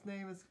know this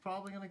name is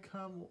probably going to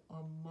come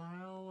a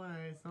mile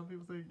away. Some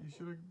people say you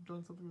should have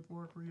done something with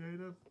more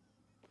creative.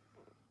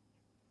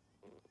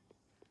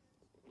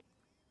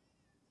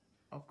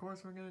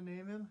 course, we're going to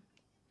name him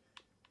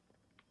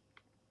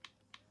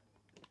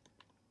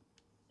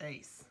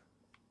Ace.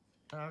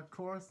 And of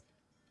course,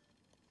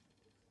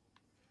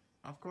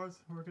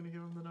 we're going to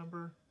give him the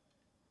number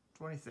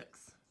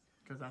 26.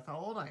 Because that's how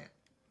old I am.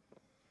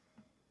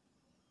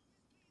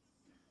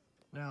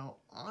 Now,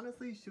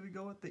 honestly, should we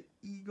go with the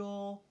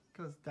eagle?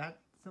 Because that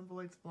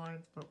symbol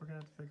explains, but we're going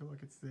to have to take a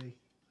look and see.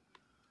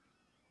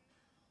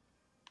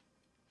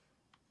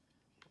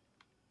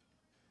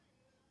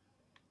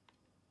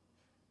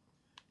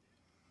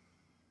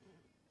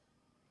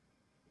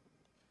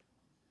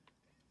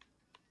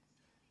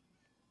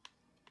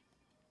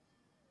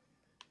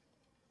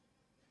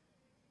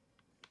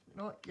 You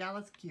know what? Yeah,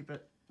 let's keep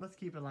it. Let's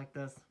keep it like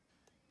this.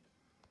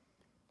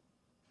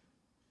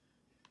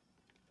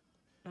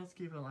 Let's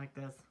keep it like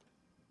this.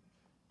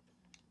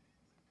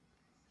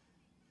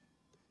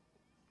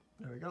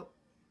 There we go.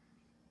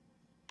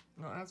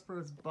 Now, as for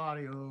his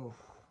body, oh.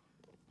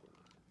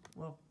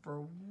 Well,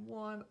 for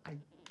one, I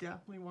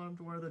definitely want him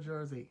to wear the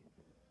jersey.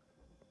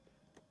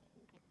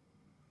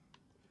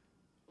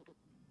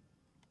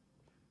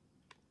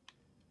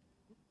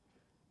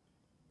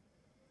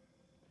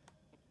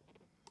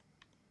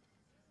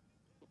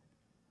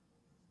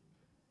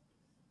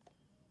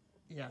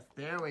 Yes,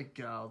 there we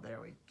go, there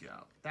we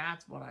go.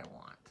 That's what I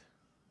want.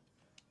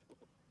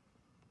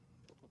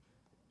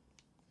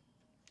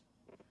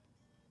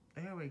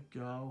 There we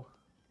go.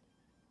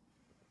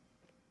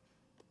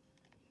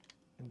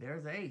 And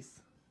there's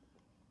Ace.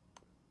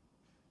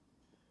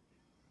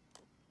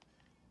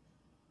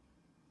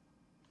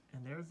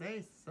 And there's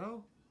Ace,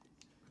 so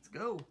let's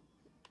go.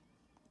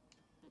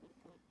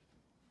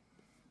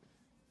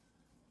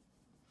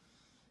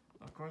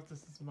 Of course,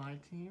 this is my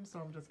team, so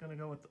I'm just gonna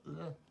go with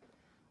the,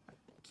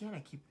 I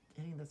keep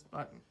hitting this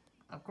button.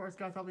 Of course,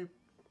 guys, I'll be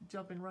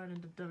jumping right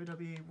into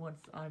WWE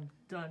once I'm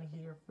done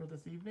here for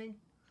this evening.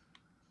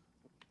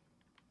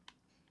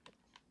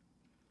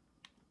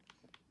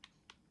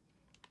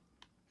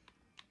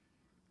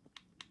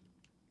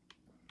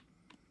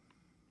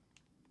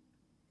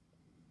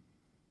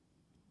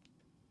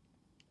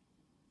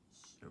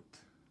 Shoot.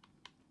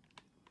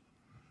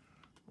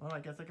 Well, I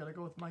guess I gotta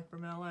go with Mike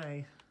from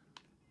LA.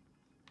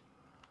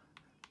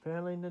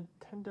 Apparently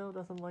Nintendo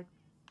doesn't like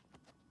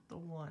the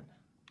one.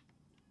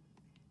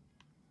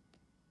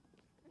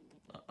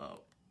 Uh-oh.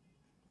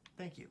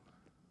 Thank you.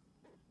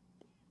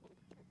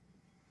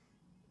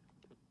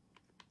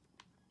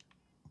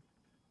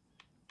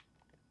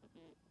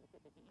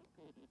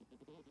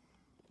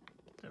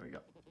 There we go.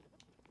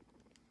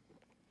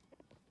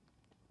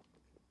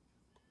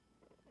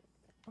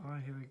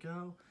 Alright, here we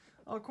go.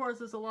 Of course,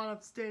 there's a lot of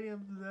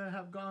stadiums that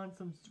have gone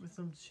with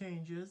some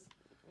changes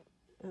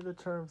in the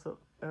terms of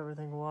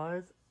everything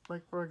wise.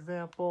 Like, for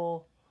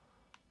example,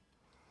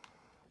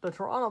 the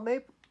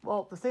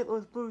the St.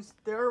 Louis Blues,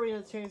 their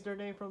arena changed their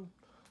name from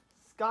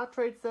Scott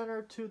Trade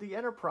Center to the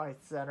Enterprise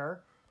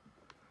Center.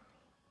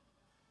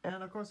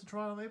 And of course, the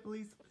Toronto Maple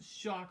Leafs,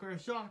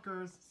 shockers,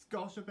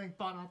 Scotia Bank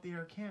bought out the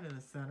Air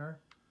Canada Center.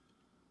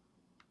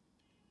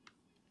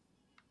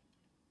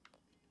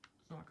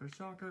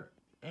 Shocker.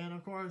 And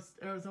of course,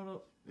 Arizona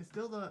is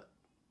still the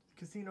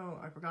casino,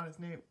 I forgot its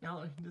name.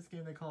 Now in this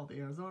game they call it the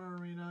Arizona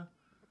Arena.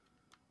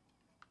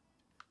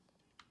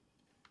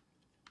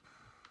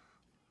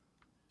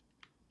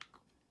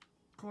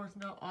 Of course,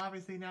 now,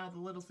 obviously now the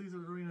Little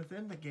Caesars Arena is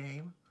in the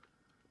game.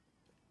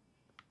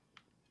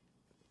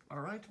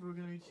 Alright, we're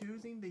going to be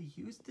choosing the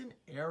Houston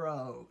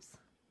Aeros.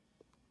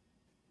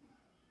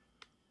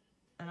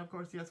 And of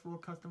course, yes, we'll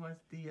customize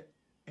the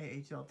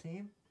AHL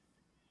team.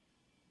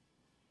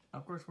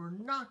 Of course, we're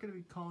not going to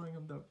be calling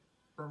them the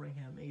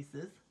Birmingham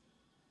Aces.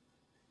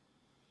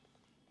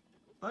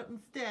 But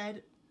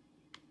instead,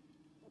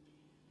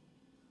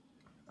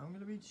 I'm going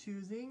to be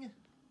choosing...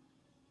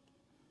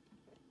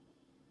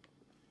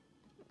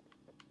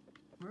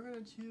 We're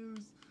going to choose...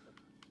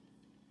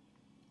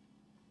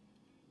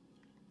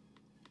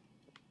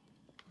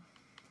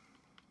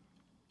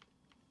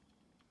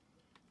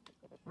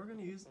 We're going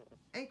to use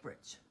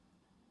Anchorage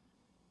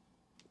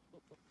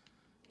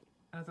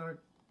as our...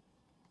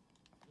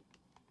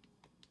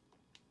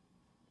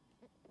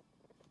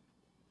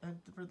 And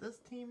for this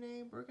team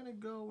name, we're going to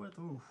go with...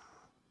 Oof.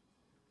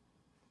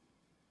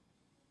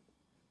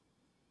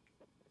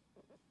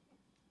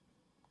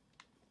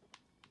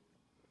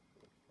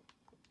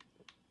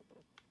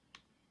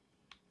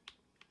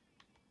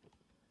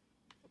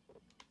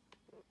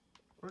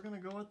 We're going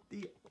to go with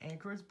the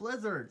Anchorage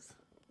Blizzards.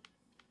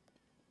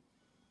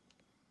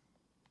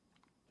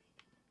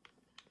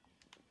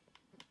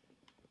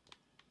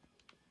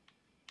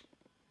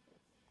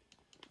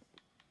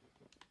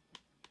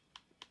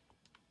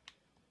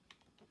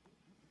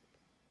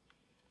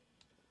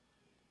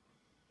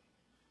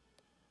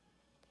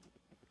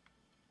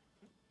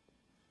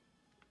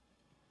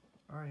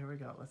 Alright, here we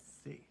go. Let's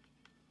see.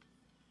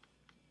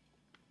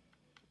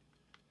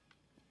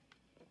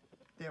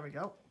 There we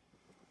go.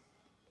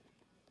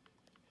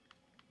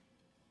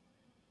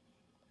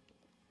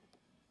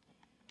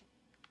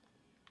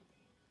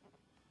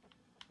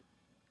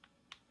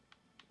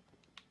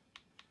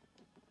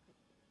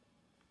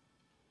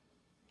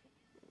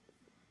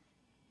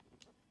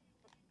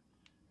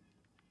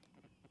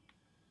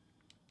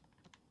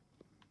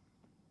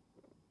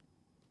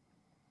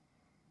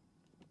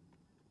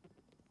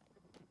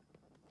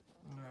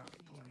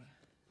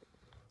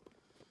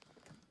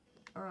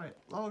 Alright,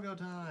 logo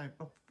time.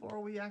 Before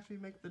we actually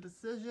make the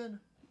decision,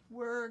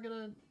 we're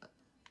gonna...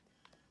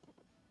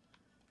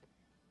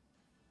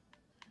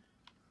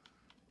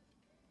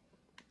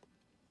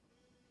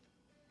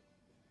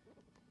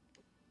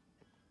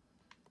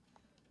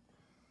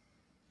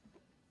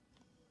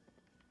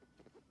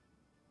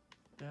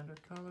 Standard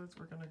colors,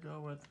 we're gonna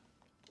go with...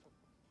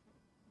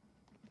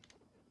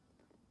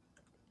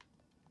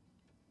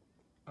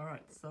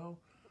 Alright, so...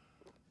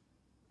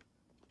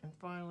 And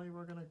finally,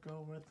 we're gonna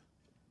go with...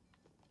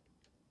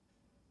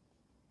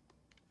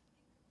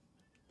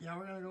 Yeah,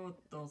 we're gonna go with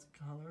those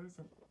colors.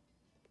 And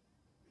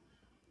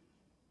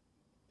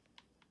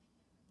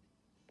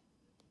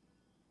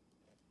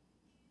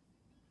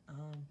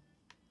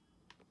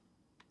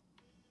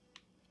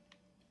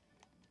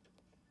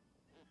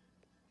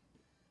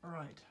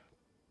Alright.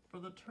 For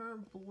the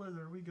term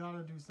blizzard, we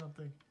gotta do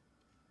something.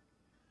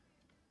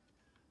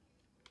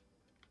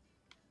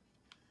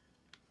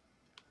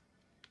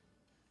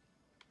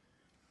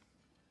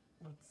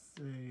 Let's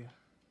see.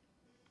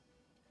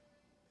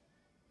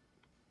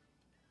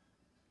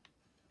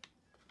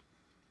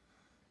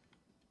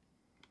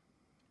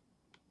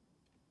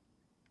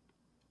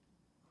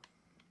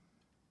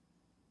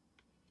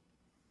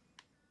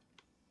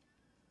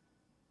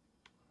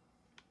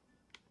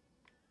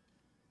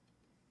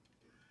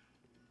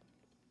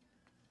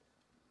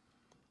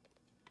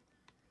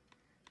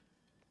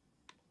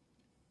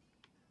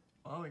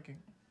 Oh, we can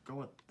go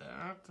with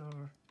that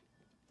or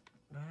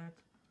that.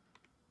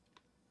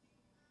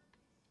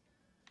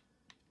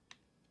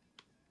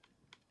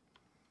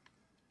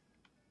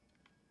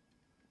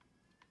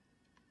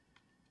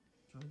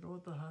 Should we go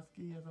with the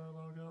Husky as our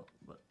logo?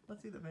 But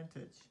let's see the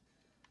vintage.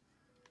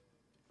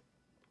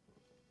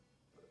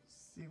 Let's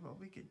see what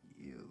we could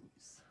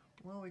use.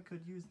 Well, we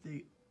could use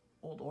the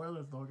old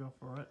Oilers logo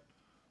for it.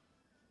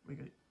 We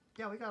could,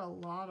 yeah, we got a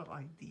lot of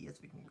ideas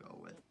we can go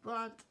with,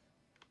 but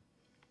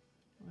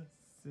let's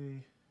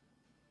see.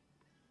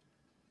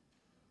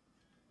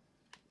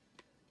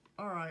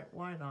 Alright,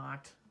 why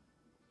not?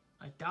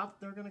 I doubt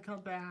they're gonna come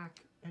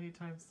back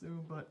anytime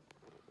soon, but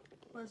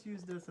let's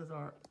use this as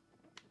our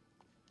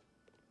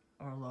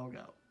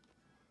logo.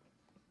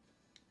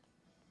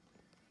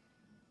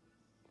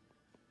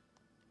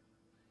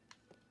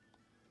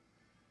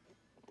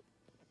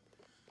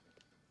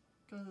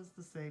 Because it's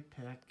the safe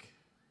pick.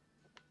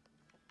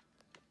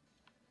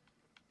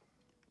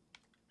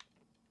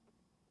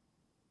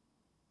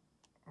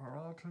 Our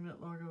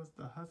alternate logo is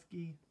the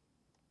Husky.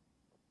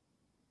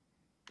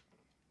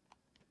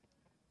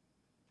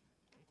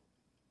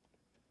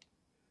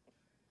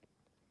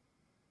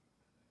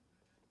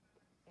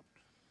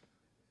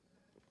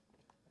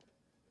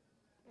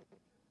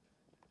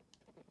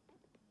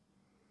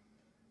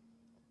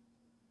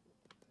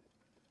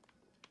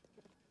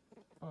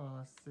 Oh,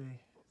 let's see.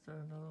 Is there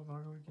another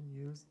logo we can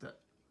use to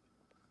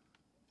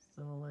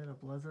simulate a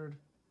blizzard?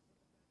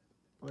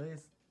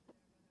 Please?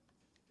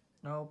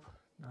 Nope,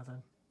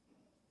 nothing.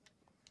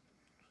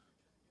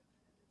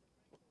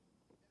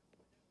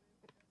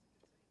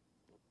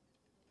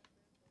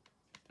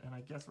 And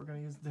I guess we're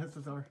gonna use this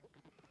as our...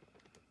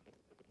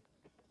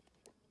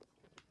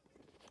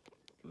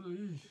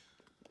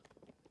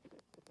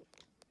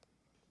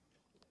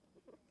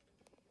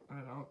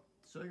 Alright, I'll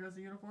show you guys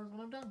the uniforms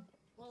when I'm done.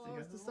 Well,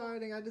 I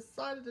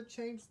decided to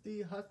change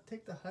the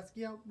take the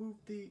Husky out, move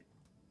the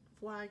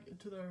flag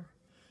into the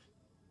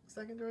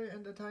secondary,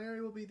 and the tie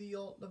area will be the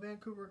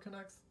Vancouver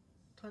Canucks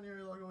tie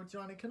area logo with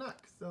Johnny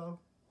Canuck. So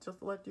just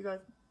to let you guys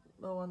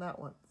know on that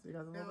one. See you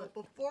guys in a little bit.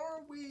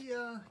 Before we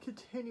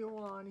continue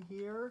on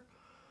here,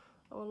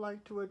 I would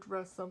like to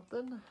address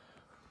something.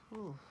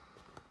 Whew.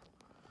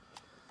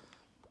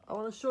 I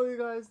want to show you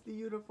guys the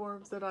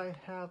uniforms that I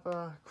have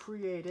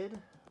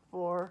created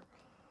for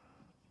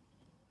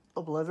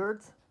the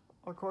Blizzards.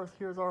 Of course,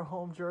 here's our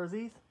home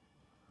jerseys.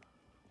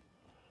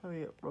 Let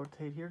me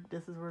rotate here.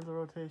 This is where the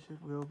rotation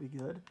will be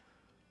good.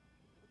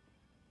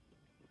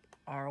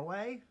 Our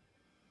away.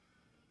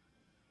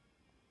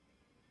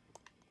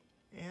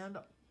 And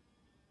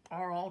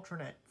our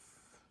alternates.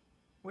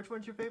 Which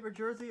one's your favorite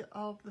jersey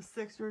of the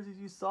 6 jerseys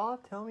you saw?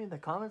 Tell me in the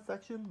comment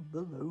section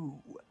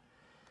below.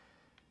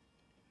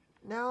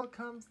 Now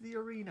comes the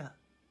arena.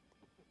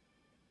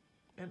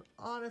 And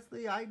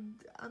honestly, I'm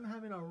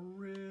having a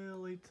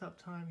really tough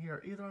time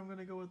here. Either I'm going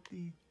to go with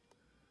the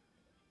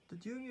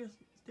junior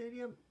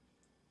stadium,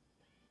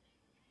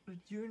 the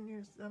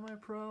junior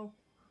semi-pro.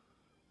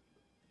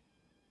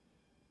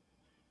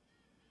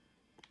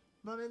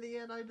 But in the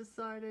end, I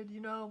decided,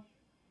 you know,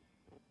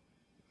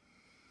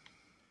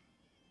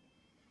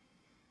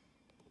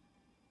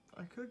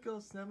 I could go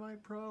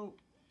semi-pro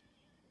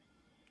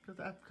because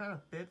that kind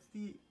of fits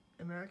the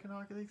American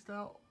Hockey League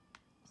style,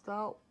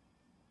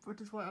 which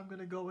is why I'm going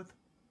to go with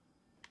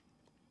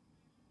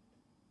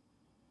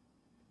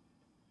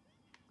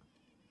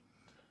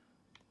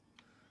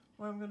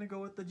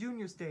the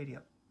junior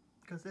stadium,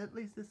 because at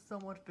least this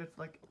somewhat fits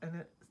like a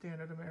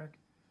standard American,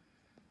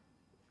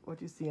 what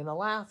you see in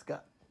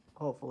Alaska,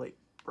 hopefully,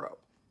 bro.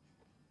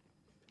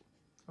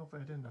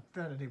 Hopefully I didn't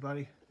offend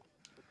anybody.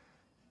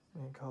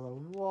 Main color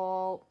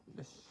wall.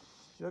 This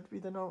should be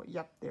the no.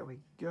 Yep, there we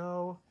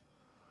go.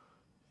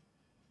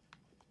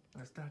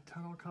 There's that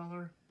tunnel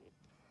color.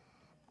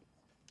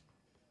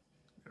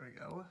 There we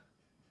go.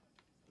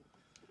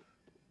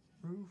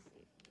 Roof.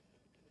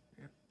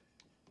 Yep.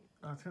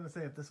 I was gonna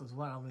say if this was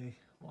wet, I'll be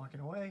walking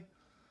away.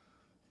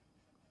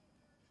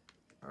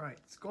 Alright,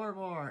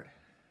 scoreboard.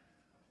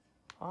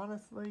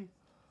 Honestly,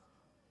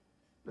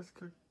 this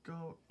could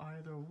go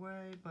either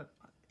way, but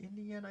in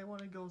the end I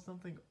want to go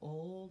something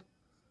old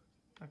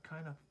that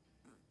kind of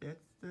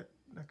fits the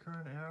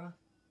current era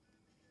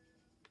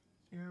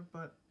here,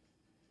 but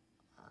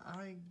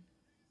I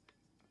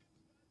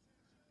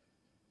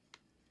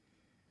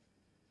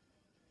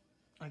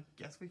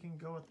guess we can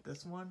go with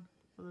this one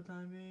for the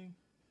time being.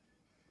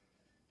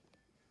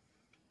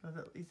 Because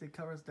at least it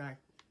covers that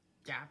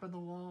gap in the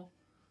wall.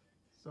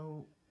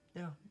 So,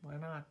 yeah, why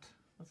not?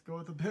 Let's go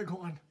with the big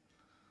one.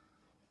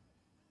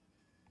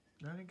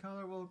 Netting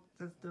color, well,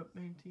 since the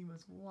main team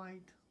is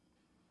white,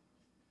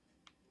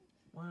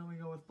 why don't we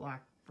go with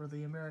black for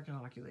the American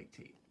Hockey League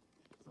team?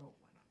 So,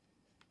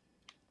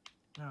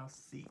 why not? Now,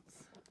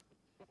 seats.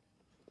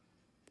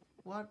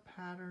 What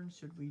pattern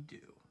should we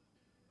do?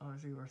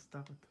 Obviously, we're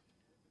stuck with...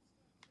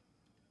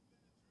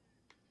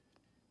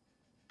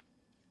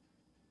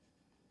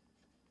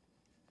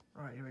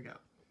 Alright, here we go.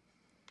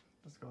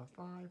 Let's go with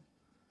 5.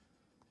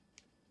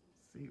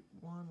 Seat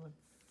 1, let's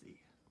see.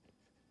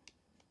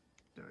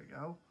 There we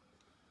go.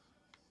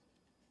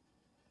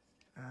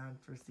 And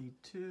for seat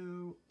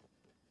 2,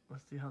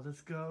 let's see how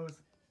this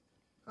goes.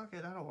 Okay,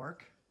 that'll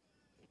work.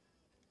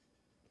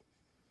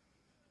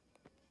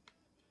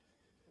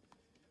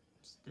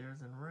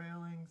 Stairs and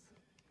railings.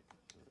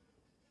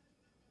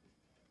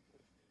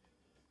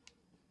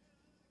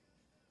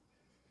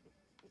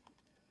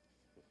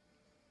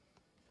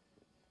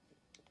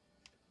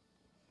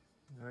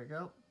 There we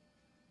go.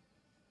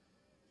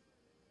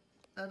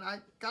 And I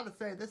gotta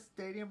say, this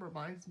stadium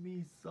reminds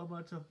me so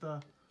much of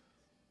the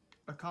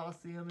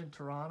Coliseum in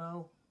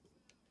Toronto.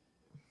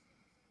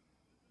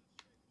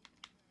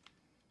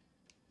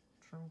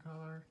 Trim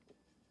color.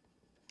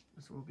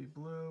 This will be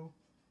blue.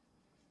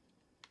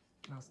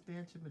 Now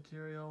stanchion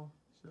material.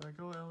 Should I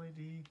go LED?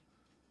 You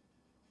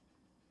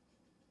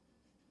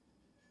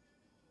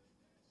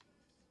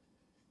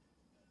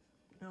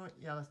know what?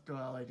 Yeah, let's go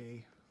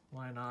LED.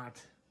 Why not?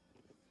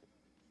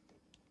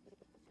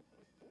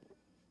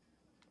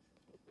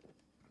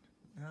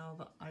 Now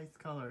the ice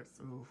colors.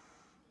 Oof.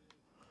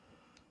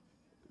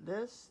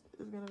 This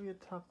is going to be a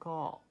tough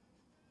call.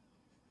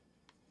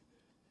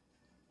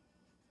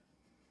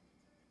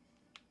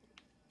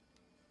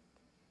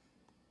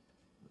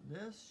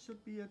 This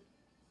should be a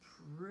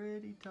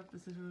pretty tough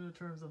decision in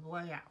terms of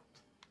layout.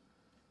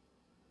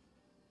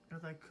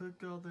 Because I could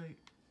go the...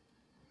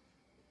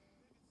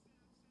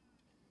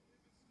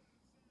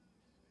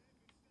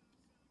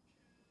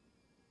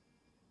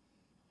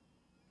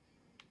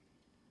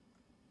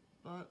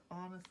 But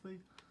honestly,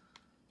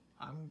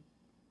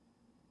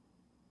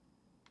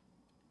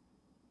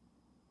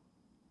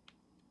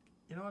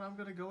 you know what? I'm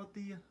gonna go with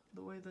the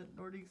way that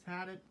Nordiques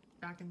had it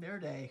back in their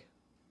day.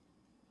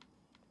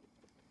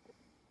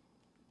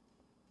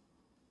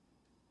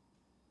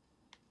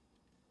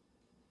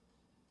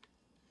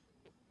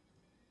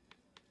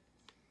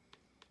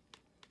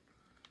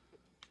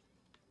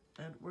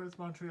 And where's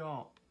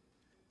Montreal?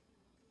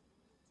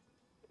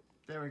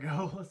 There we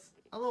go.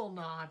 A little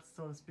nod,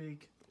 so to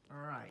speak.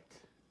 All right.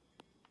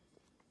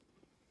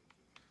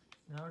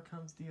 Now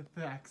comes the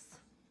effects.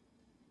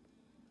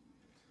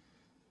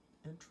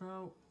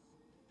 Intro.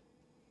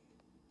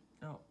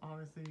 Oh,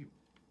 obviously.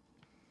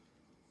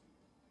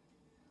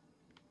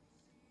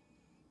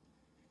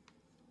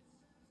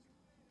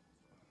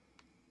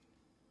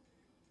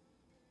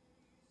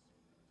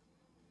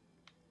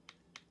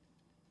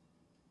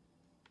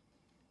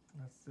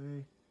 Let's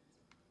see.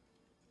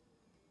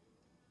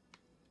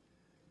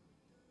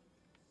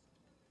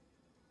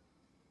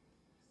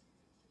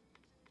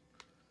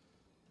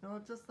 No,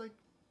 just like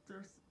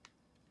there's...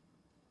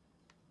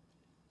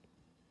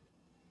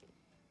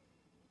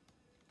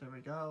 There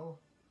we go.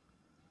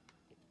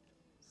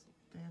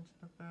 Stanchion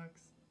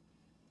effects.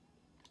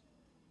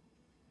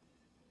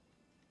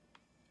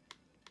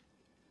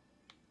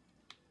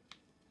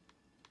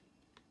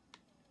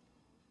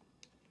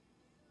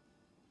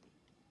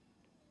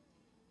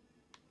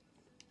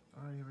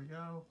 Alright, here we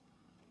go.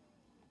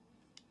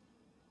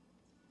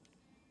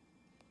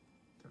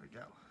 There we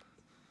go.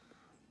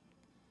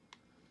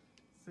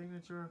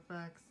 Signature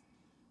effects.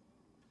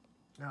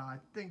 Now, I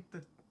think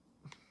that...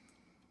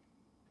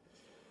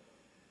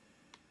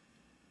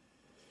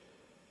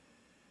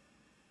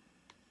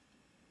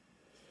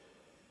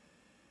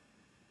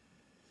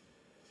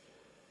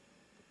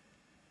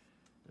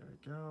 There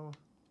we go.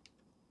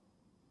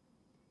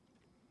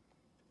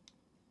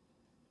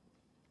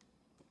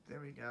 There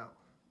we go.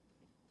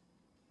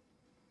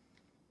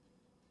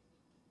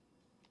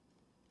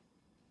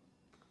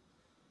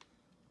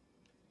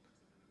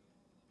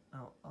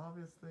 Now,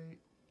 obviously,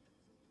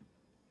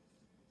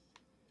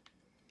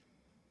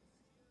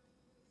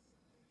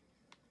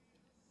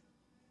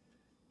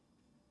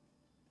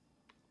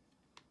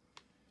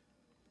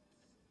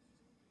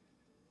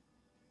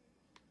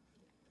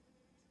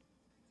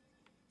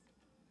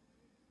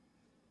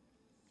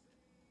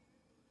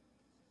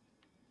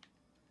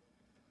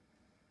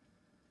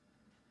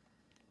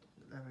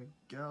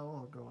 go.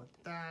 I'll go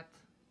with that.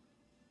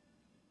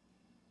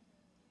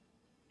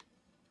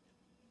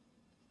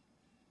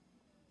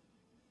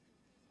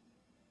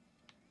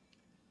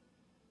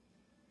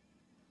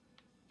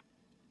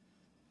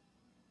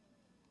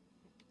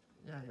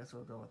 Yeah, I guess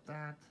we'll go with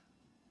that.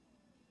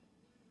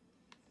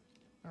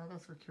 Now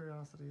that's for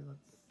curiosity.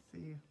 Let's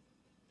see.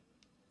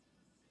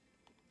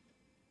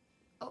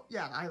 Oh,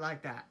 yeah, I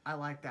like that. I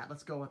like that.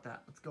 Let's go with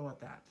that. Let's go with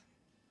that.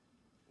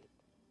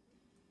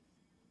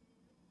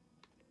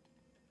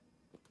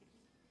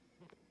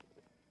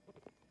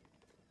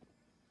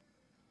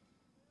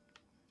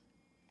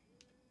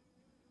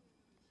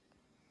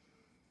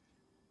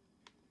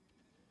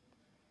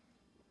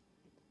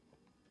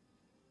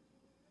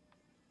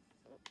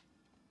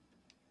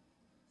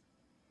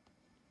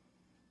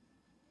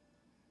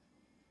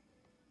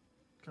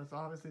 Because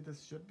obviously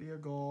this should be a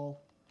goal.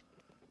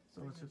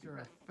 So it should be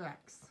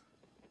effects.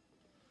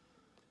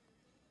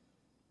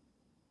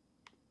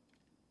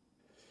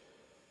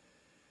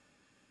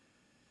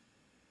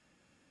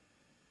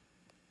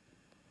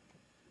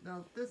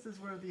 Now this is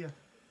where the... Yeah,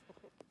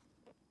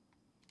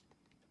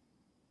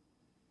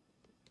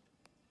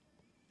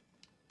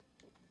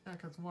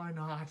 because why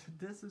not?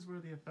 This is where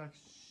the effects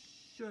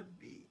should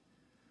be.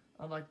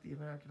 Unlike the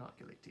American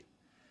Hockey League team.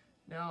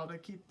 Now to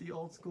keep the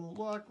old school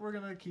look, we're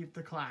going to keep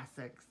the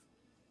classics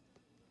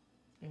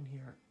in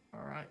here.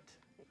 Alright.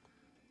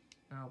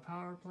 Now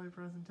power play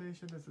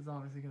presentation. This is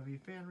obviously going to be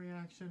fan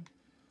reaction.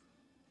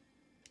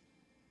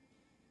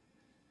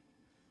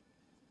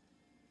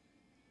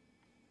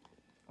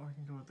 Or I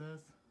can go with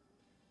this.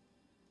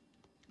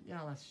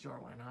 Yeah, let's sure,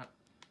 why not?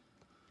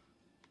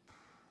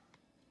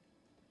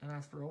 And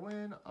as for a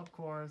win, of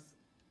course.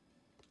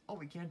 Oh,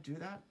 we can't do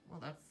that? Well,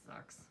 that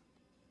sucks.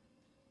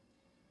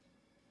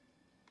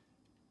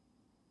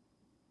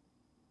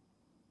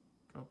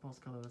 Go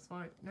post color this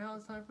fight. Now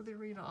it's time for the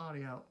arena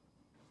audio.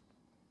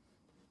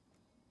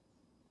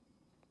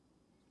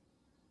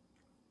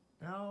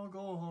 Now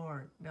goal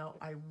horn. Now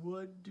I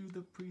would do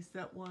the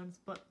preset ones,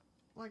 but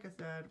like I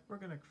said, we're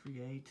gonna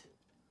create.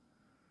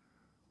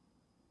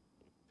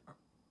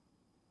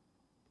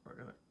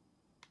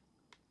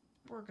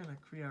 We're gonna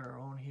create our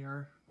own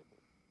here.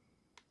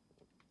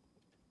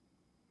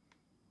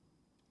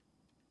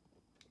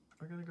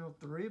 We're gonna go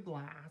 3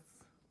 blasts.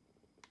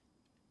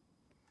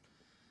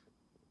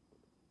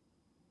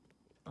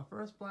 The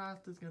first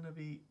blast is gonna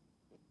be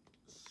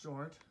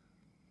short.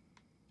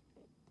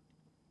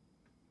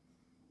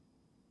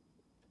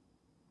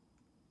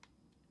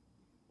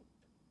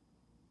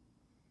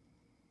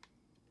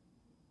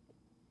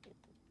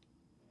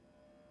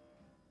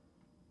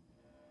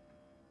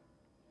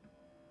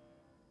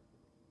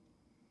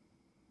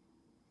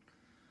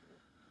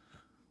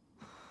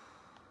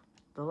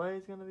 Delay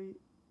is gonna be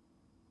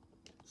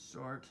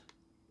short.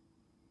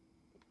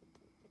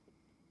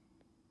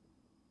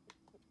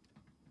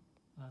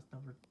 Blast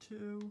number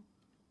 2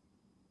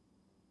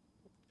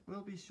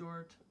 will be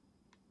short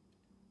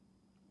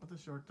with a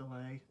short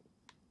delay.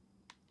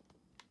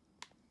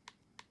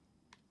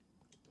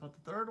 But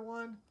the third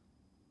one,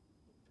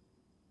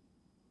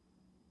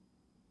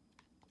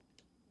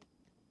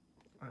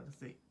 alright, let's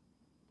see.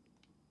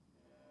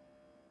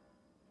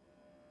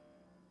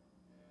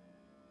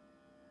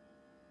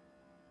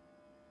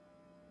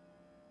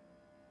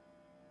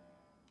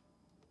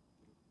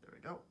 There we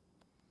go.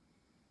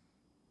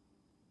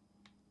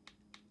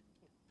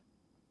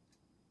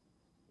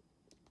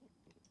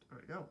 There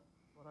we go.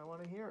 What I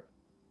want to hear.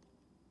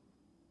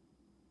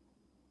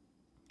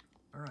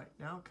 Alright,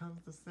 now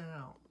comes the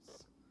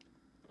sounds.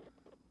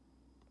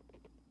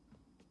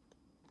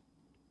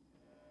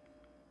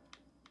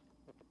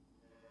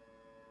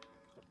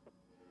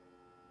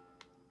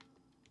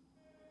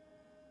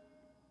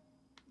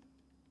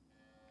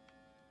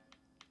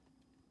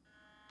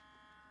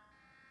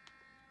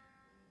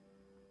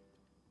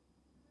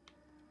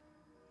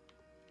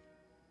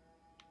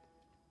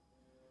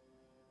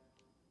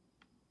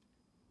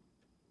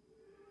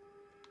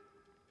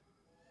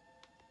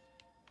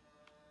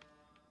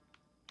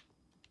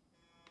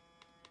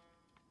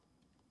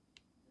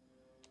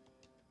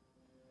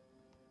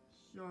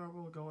 Sure,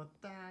 we'll go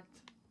with that.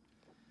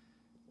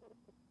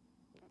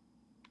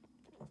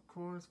 Of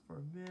course,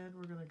 for mid,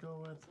 we're gonna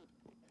go with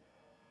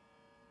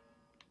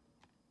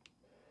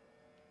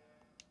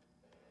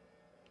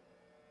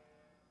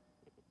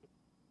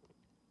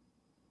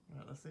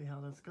alright, let's see how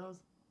this goes.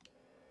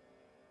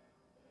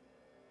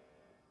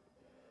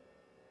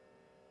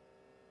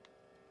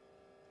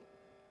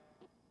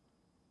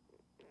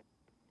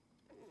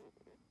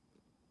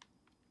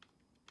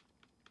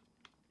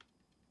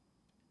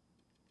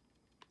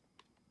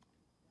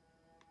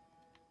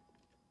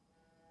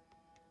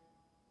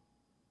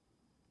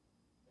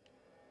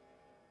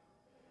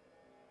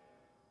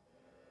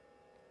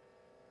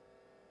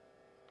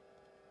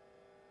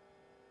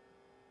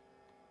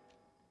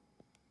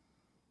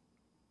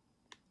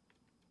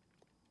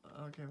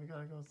 Okay, we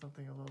gotta go with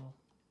something a little...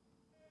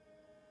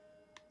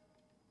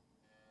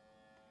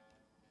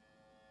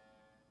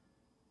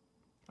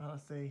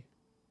 let's see.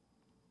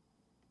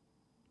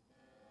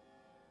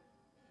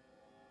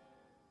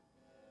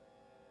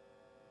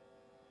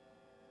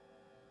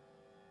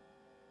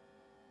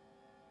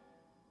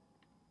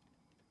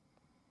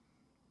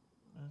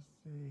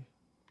 Let's see.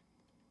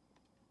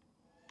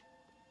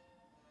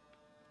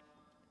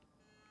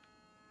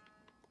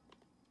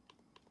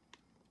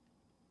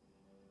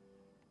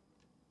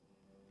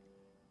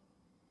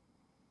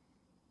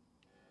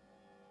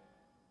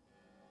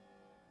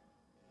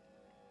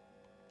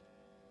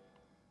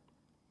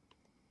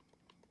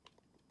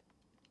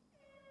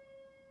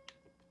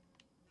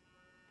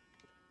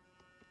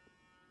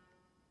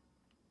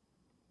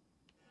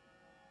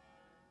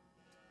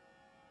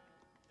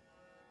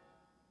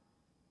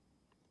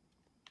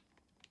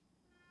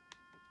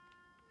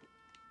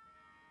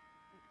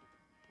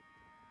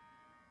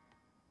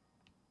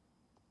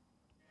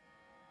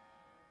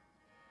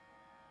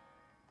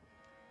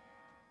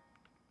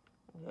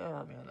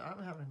 Yeah, man,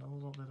 I'm having a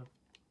little bit of...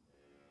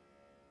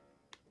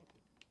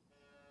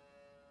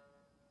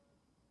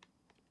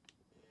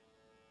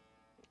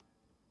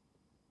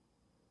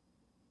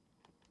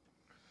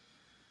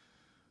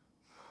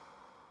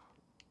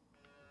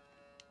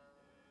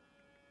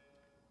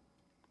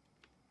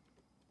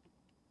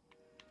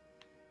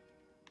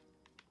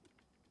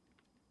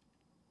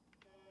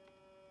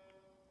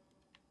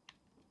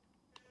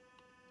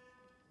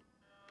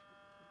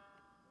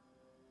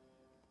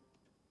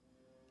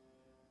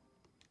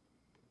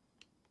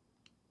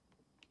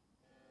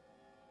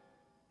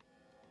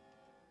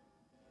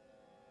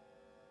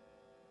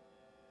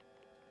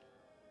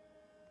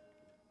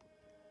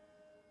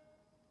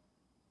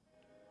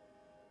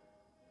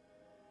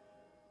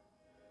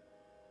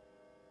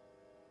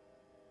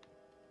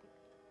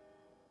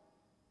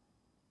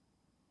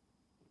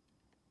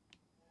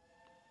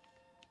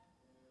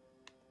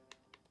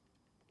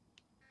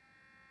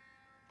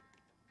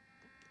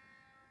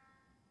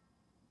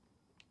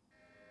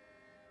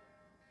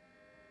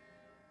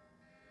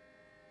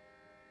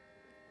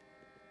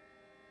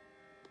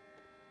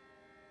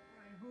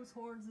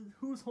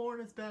 Whose horn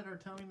is better?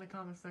 Tell me in the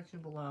comment section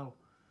below.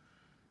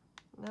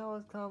 Now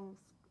it comes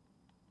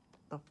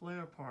the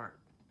flare part.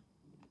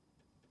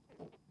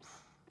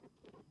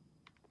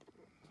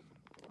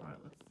 Alright,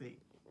 let's see.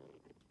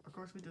 Of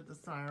course we did the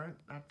siren.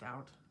 That's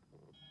out.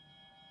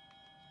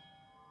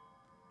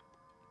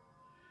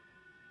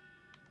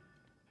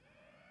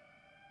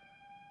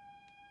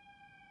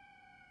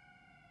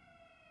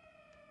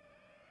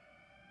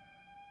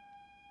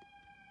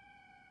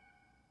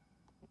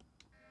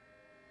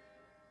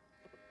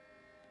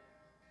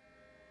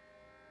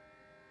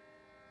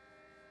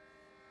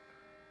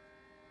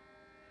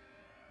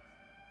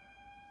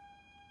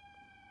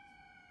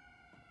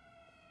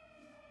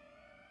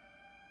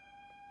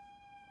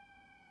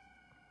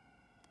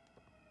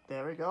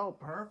 There we go.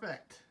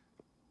 Perfect.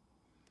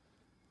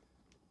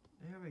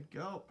 There we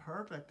go.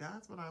 Perfect.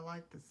 That's what I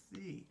like to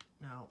see.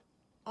 Now,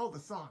 oh, the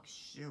songs.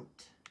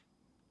 Shoot.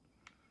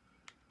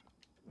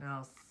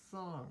 Now,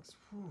 songs.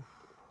 Whew.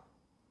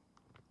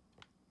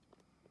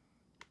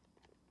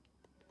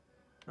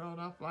 No,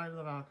 not Fly to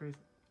the Valkyries.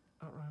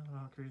 Not Ride to the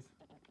Valkyries.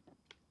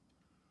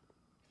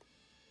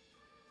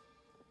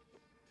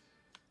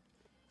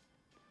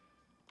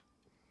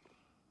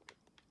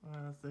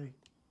 Alright, let's see.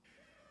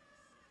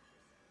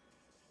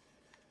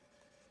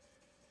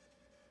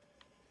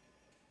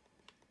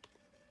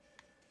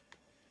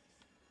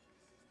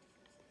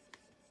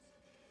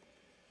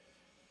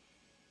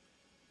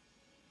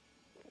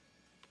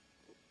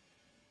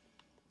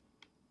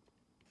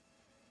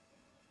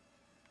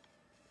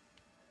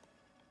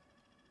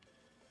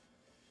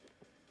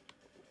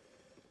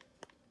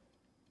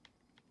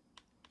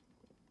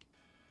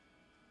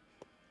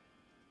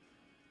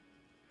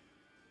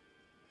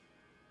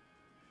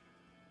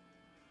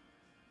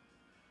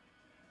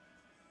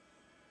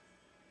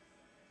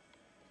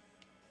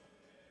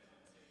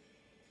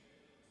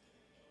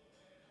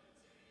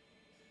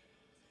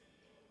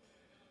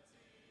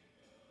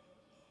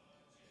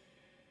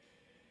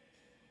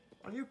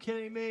 Are you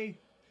kidding me?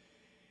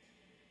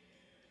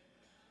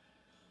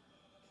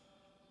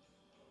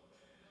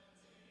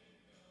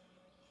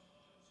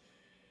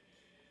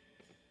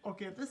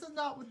 Okay, if this is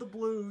not with the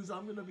blues,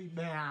 I'm gonna be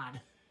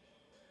mad.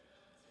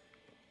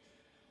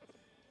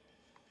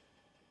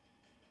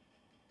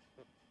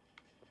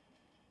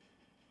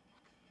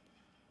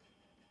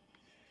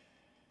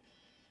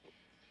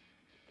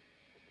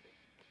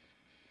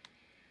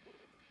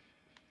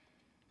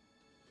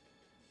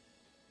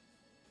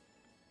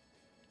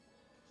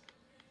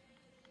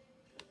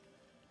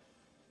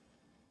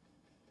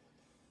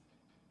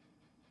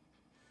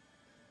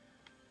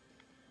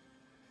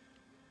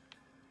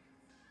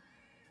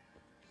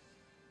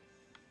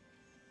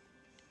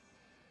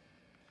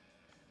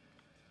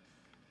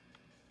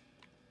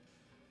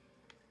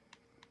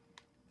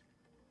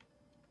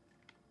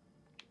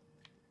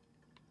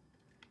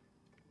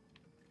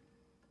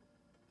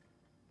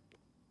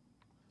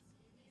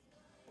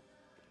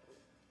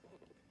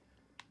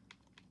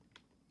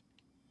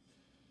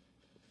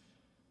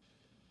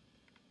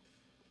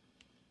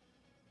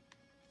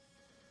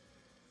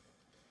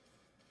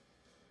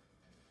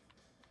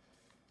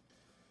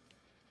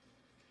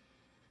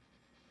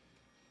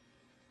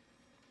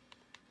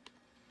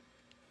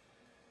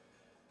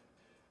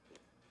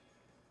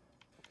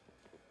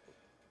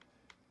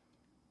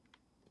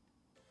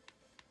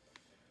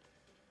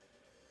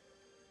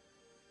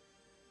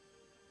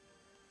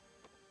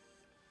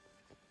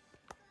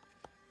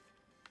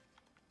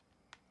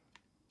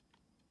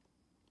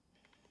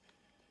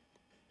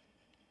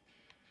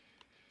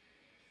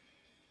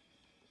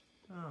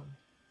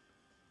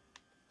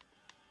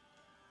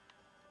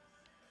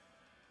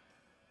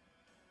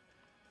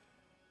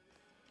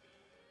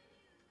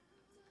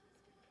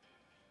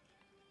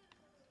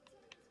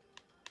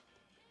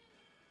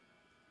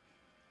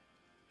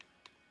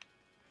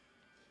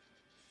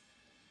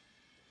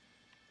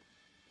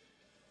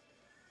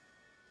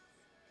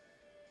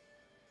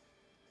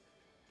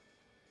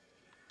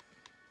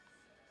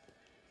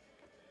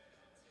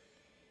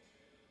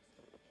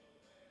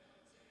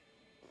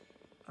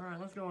 Alright,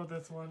 let's go with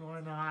this one.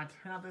 Why not?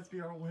 Have this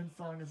be our win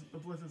song, the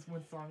Blizzard's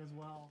win song as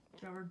well.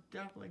 Yeah, we're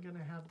definitely going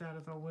to have that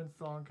as our win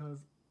song because,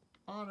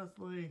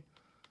 honestly,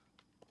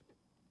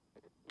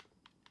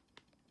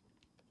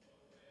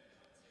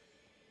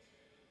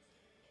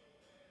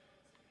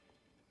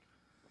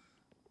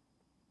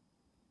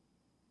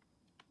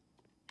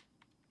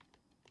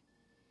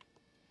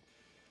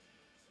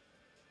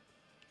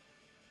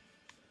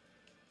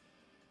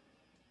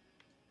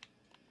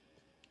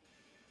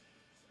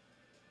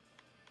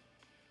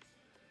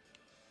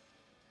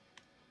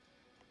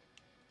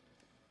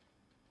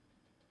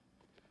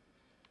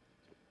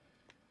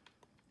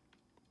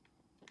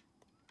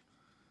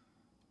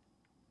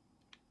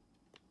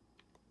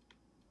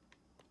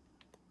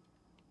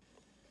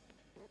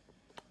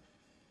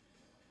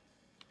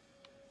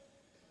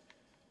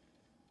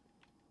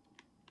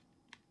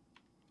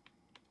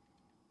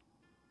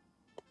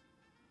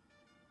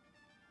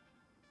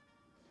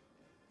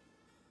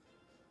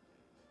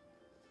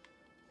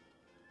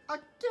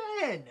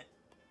 again!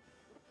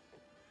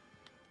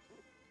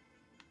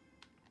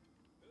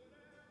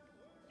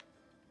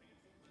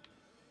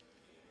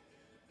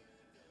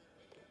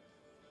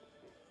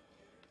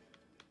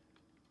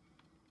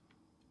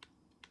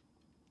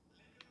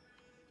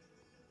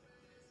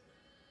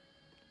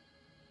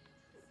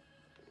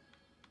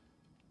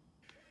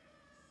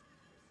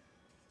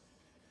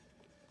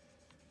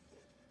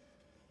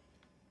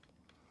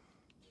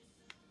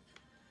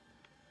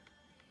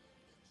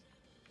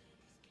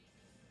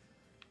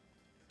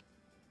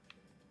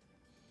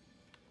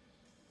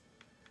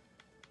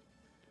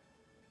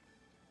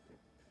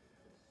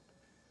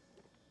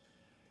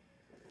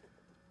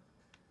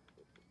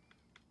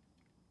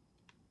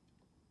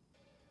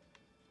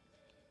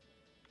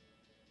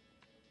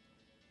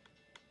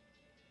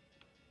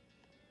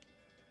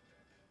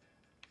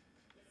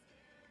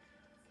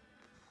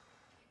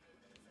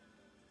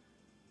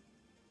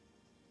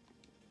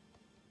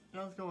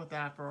 Yeah, let's go with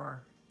that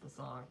for the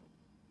song,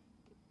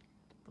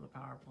 for the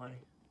power play.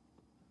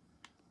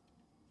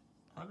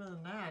 Other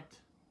than that,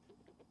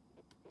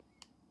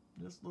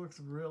 this looks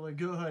really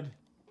good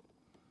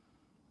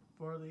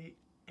for the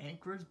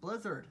Anchorage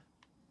Blizzard.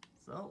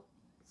 So,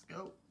 let's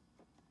go.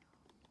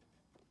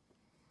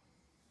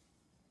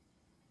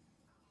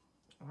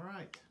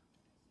 Alright,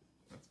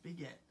 let's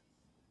begin.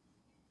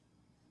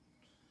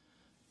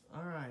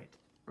 Alright,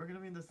 we're going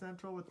to be in the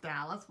Central with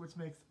Dallas, which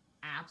makes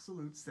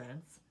absolute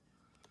sense.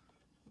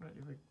 Alright,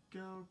 here we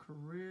go.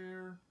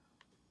 Career.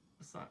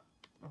 The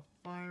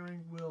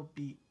firing will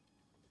be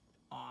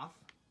off.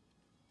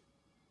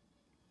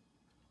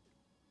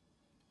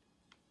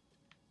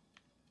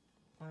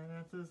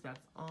 Finances,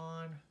 that's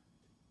on.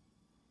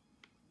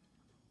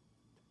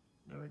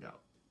 There we go.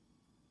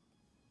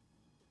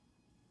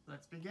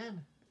 Let's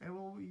begin. And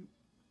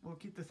we'll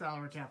keep the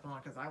salary cap on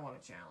because I want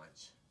a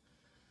challenge.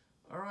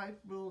 Alright,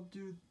 we'll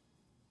do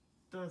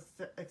the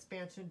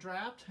expansion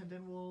draft, and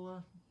then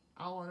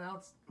I'll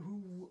announce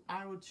who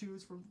I would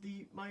choose for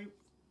my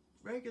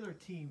regular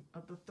team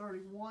of the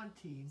 31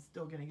 teams.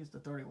 Still getting used to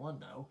 31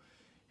 though.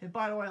 And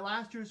by the way,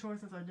 last year's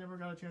choices, I never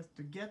got a chance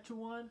to get to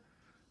one.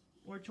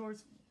 My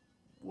choice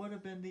would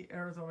have been the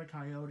Arizona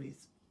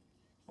Coyotes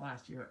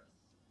last year.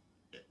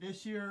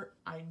 This year,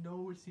 I know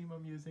which team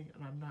I'm using,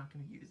 and I'm not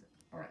going to use it.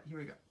 Alright, here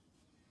we go.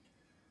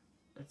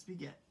 Let's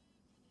begin.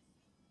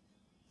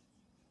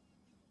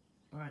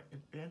 Alright,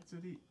 advance to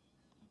the...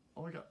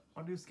 Oh my god,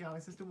 our new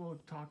scouting system, we'll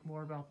talk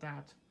more about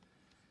that.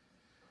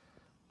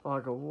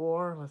 Fog of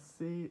War, let's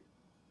see.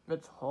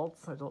 Mitch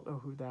Holtz, I don't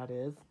know who that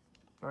is.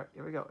 Alright,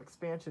 here we go.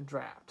 Expansion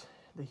draft.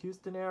 The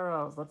Houston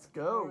Aeros, let's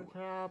go.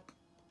 Cap,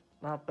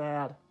 not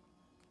bad.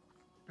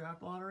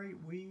 Draft lottery,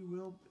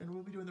 we'll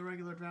be doing the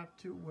regular draft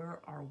too. Where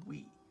are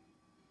we?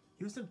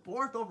 Houston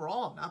 4th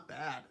overall, not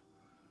bad.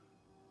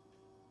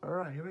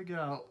 Alright, here we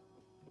go.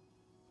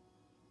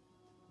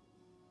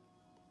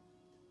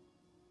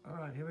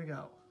 Alright, here we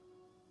go.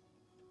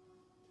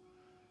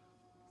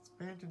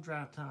 Expansion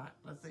draft time.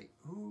 Let's see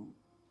who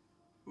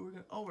we're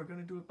gonna. Oh, we're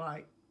gonna do it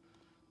by.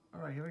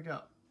 Alright, here we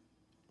go.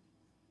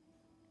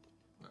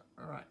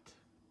 Alright.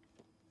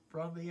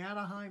 From the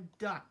Anaheim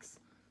Ducks.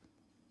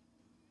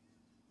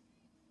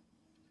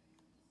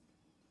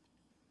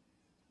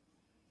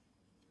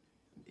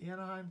 The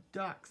Anaheim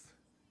Ducks.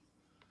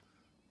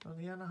 From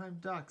the Anaheim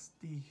Ducks,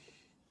 the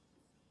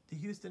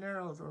Houston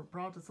Aeros are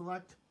proud to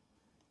select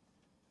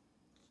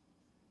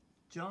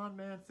John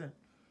Manson.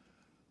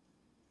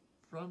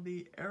 From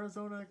the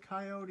Arizona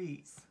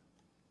Coyotes,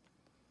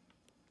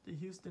 the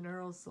Houston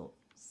Aeros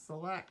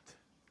select.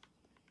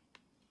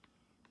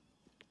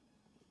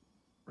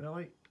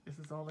 Really? This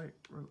is all they...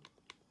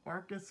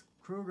 Marcus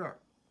Kruger.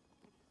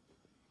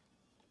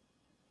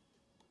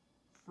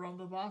 From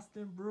the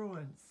Boston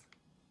Bruins,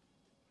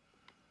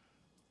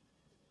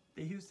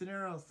 the Houston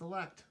Aeros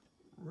select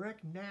Rick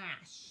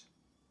Nash.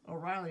 Oh,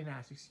 Riley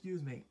Nash,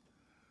 excuse me.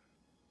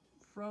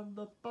 From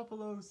the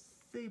Buffalo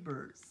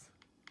Sabres,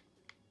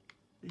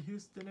 the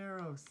Houston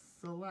Aeros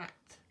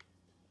select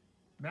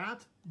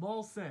Matt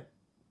Molson.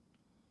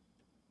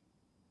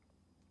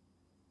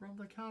 From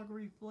the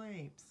Calgary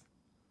Flames,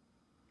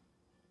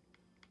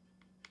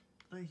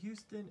 The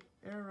Houston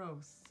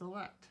Aeros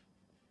select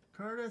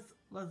Curtis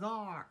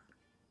Lazar.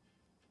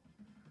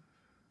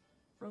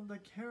 From the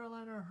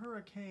Carolina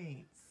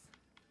Hurricanes,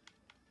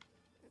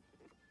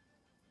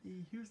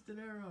 the Houston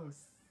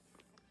Aeros.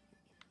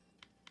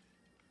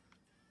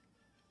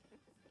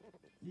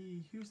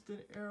 The Houston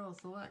Aeros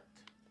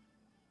select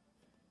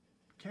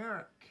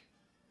Carrick.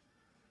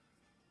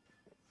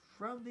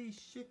 From the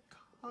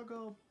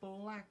Chicago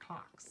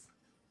Blackhawks,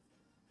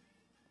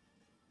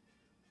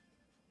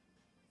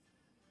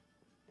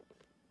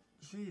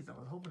 jeez, I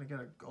was hoping to get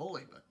a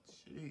goalie, but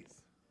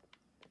jeez.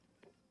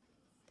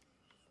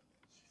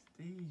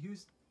 The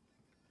Houston,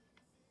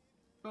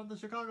 from the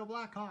Chicago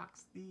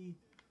Blackhawks, the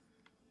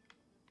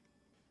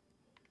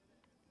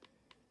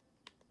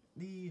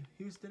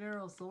Houston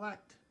Aeros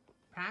select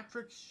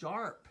Patrick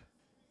Sharp.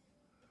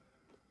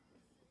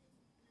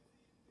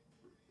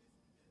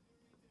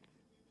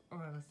 All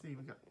right, let's see.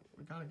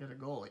 We gotta get a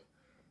goalie.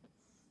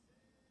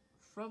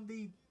 From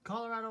the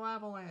Colorado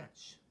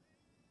Avalanche,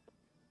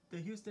 the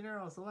Houston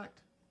Aeros select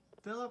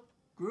Philip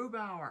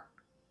Grubauer.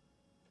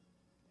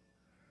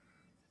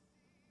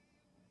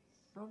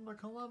 From the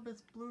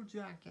Columbus Blue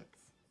Jackets,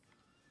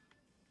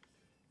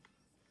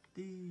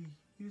 the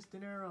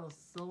Houston Aeros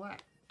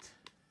select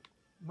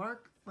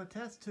Mark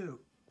Letestu.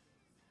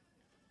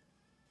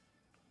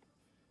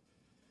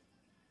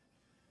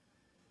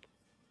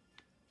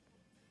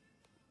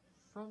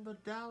 From the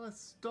Dallas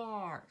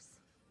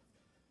Stars,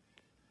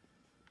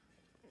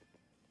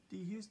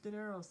 the Houston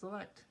Aeros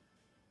select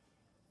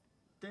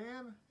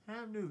Dan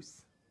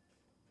Hamnoose.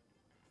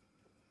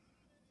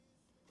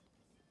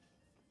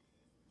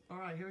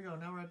 Alright, here we go.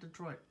 Now we're at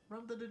Detroit.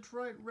 From the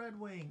Detroit Red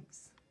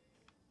Wings.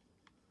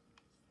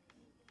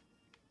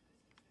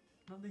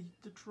 From the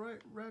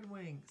Detroit Red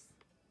Wings,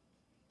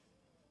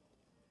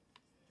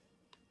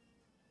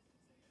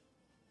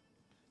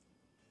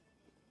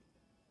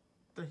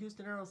 the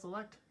Houston Aeros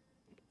select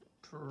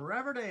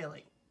Trevor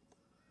Daley.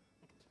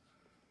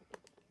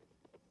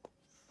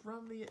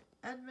 From the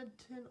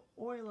Edmonton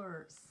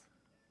Oilers,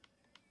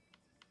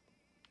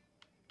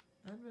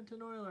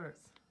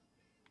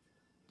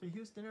 the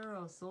Houston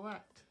Aeros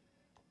select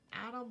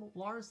Adam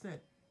Larson.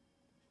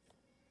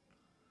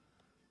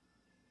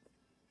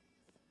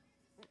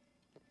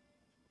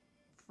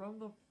 From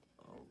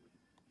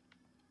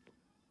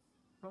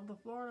the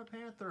Florida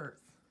Panthers,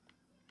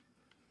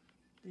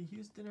 the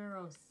Houston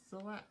Aeros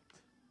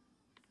select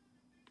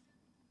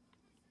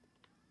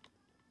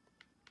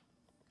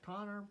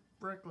Connor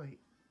Brickley.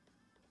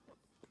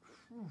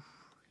 Whew,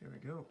 here we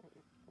go.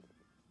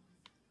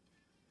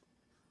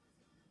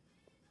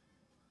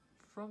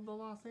 From the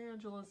Los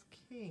Angeles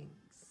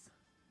Kings,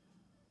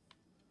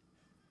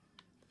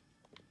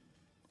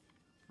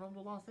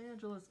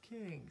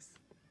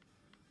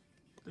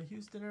 the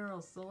Houston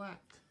Aeros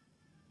select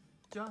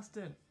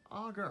Justin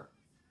Auger.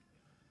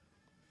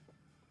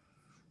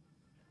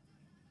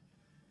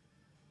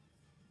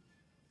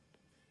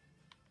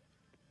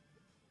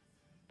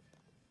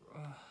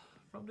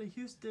 From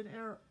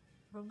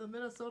the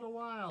Minnesota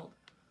Wild,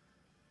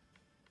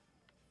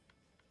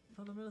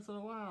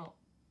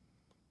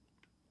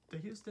 the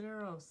Houston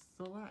Aeros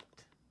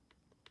select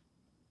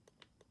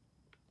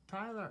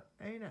Tyler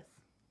Aneth.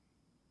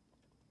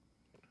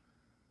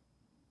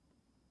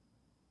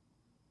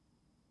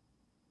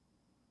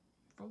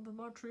 From the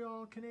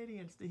Montreal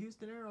Canadiens, the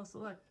Houston Aeros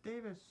select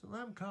David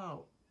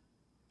Schlemko.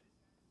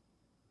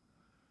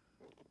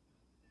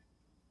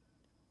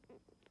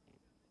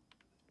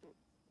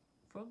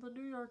 From the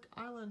New York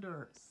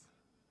Islanders,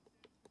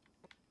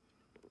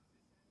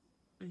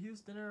 the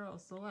Houston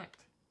Aeros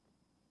select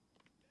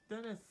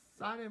Dennis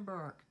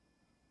Seidenberg.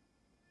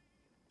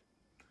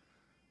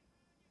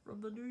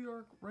 From the New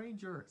York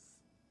Rangers,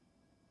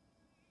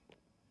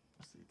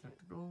 let's see,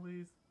 technical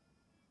goalies.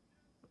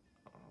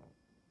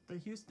 The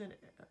Houston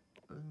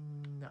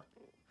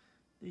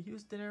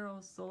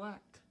Aeros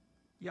select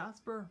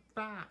Jasper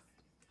Fast.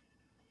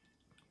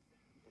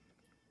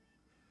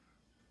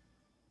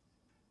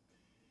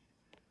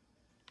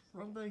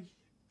 From the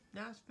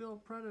Nashville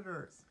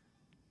Predators,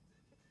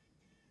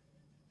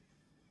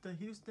 the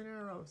Houston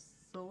Aeros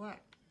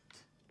select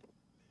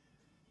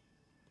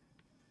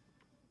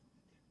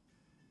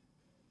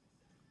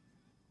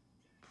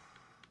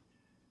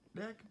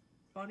Nick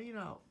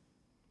Bonino.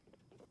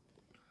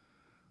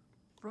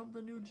 From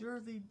the New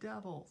Jersey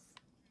Devils,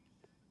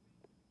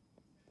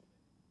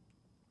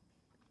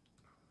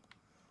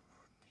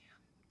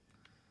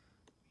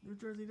 the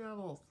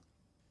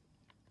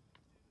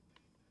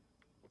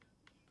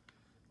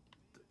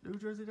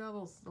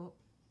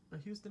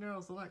Houston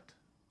Aeros select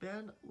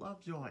Ben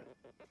Lovejoy.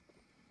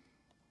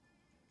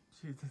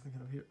 Jeez,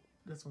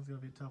 this one's gonna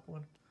be a tough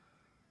one.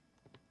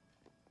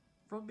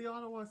 From the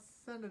Ottawa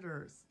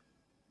Senators,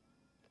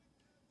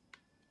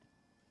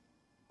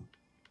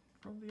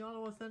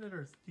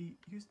 the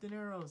Houston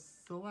Aeros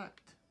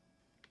select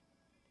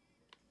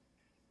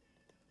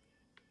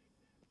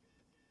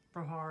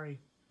Prahari.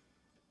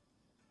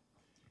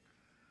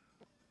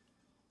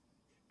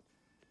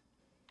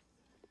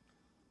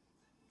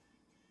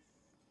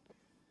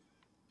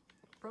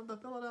 From the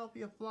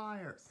Philadelphia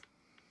Flyers,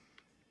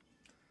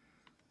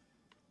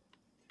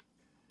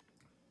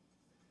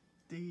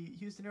 the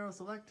Houston Aeros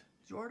select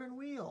Jordan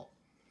Wheel.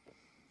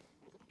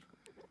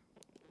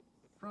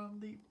 From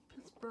the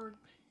Pittsburgh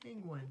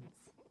Penguins,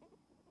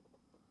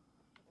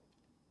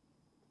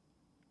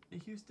 the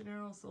Houston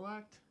Aeros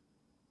select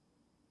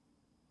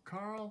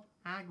Carl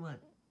Hagelin.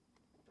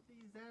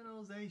 The San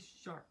Jose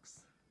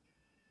Sharks,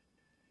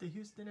 the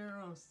Houston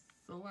Aeros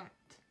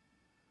select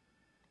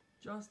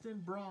Justin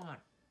Braun.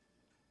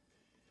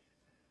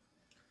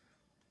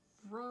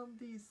 From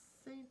the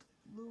St.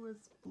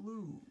 Louis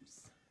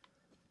Blues,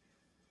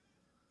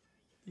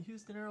 the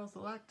Houston Aeros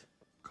select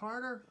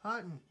Carter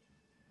Hutton.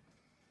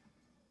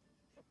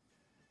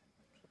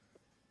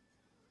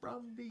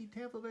 From the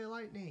Tampa Bay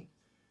Lightning,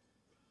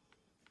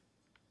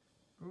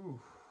 ooh,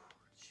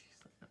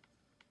 jeez,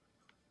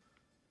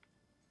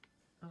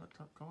 not a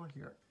tough call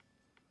here.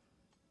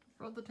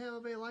 From the Tampa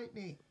Bay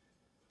Lightning,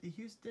 the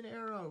Houston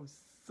Aeros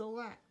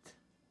select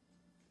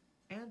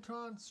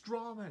Anton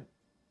Strawman.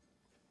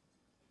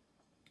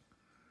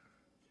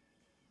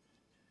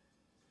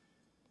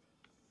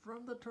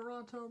 From the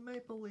Toronto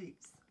Maple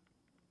Leafs,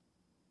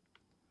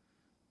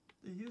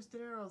 the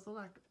Houston Aeros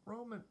select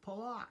Roman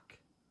Polak.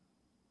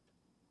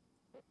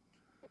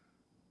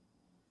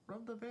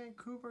 From the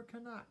Vancouver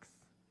Canucks,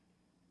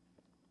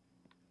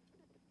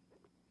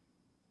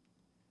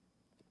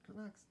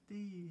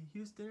 the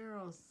Houston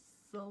Aeros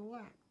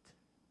select.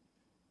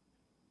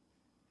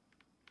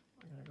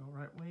 I gotta go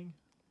right wing.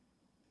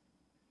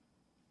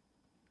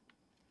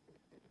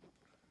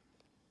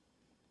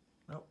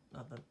 Nope,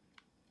 nothing.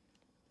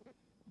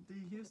 The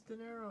Houston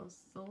Aeros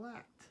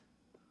select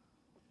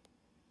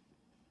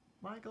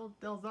Michael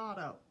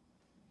Delzato.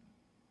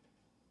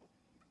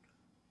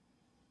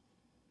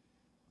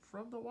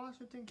 From the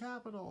Washington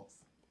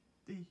Capitals,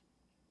 the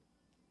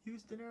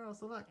Houston Aeros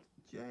select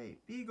Jay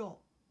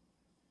Beagle.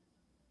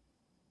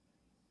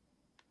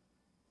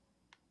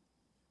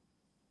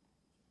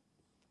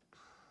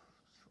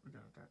 We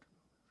got that.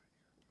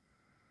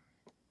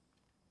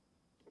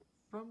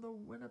 From the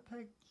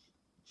Winnipeg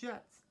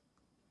Jets,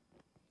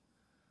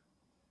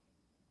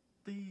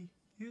 the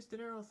Houston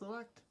Aeros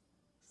select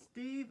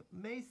Steve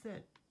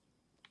Mason.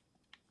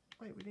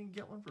 Wait, we didn't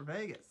get one for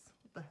Vegas.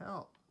 What the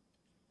hell?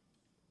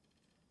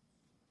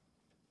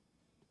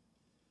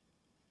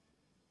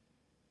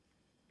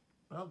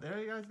 Well, there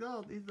you guys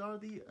go. These are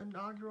the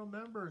inaugural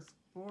members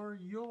for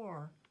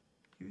your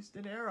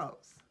Houston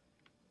Aeros.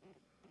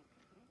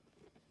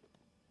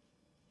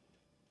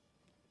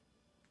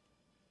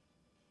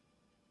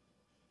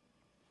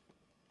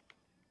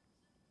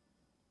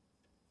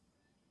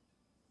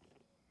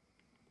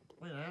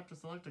 Wait, I have to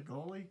select a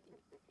goalie?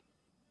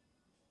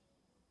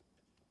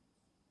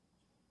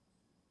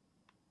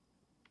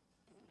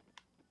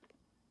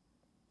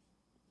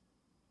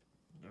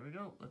 There we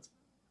go. Let's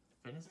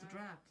finish the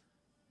draft.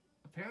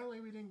 Apparently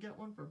we didn't get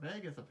one for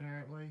Vegas,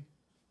 apparently.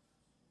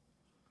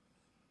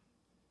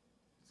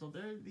 So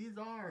there, these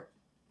are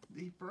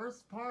the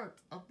first part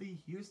of the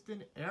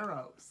Houston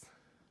Aeros.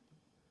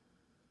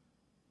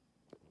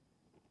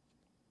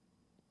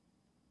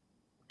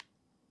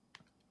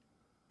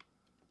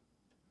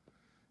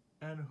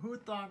 And who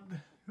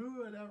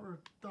would ever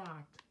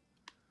thought?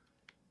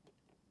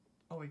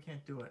 Oh, we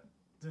can't do it.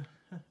 Here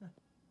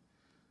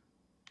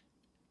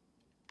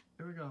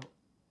we go.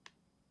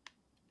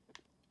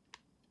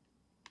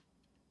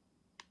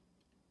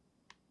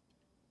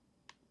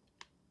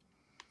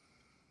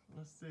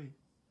 Let's see.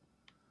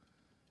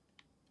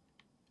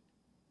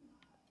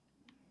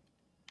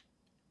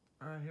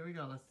 All right, here we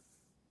go.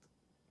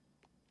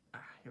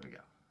 Here we go.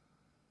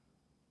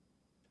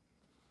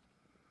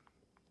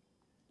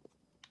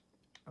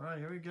 All right,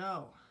 here we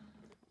go.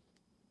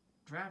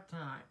 Draft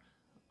time.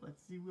 Let's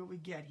see what we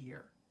get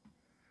here.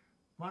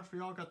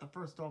 Montreal got the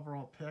first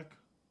overall pick,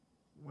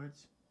 which,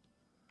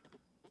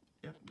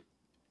 if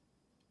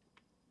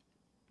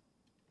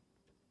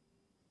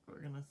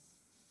we're gonna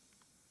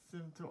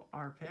send to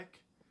our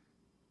pick.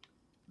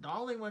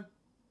 Dolly went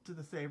to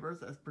the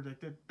Sabres as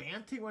predicted.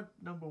 Banty went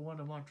 #1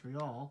 to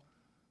Montreal.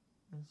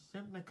 And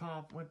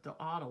Shipnikov went to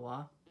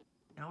Ottawa.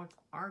 Now it's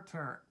our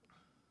turn.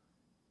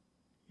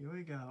 Here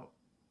we go.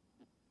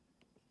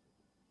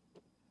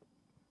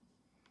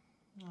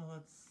 Well,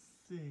 let's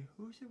see.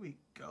 Who should we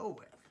go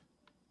with?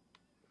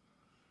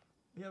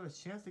 We have a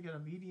chance to get a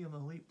medium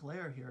elite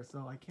player here,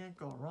 so I can't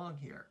go wrong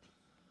here.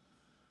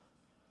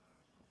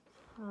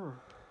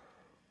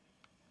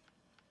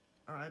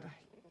 Alright.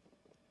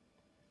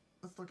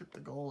 Let's look at the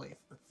goalies.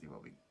 Let's see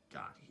what we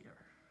got here.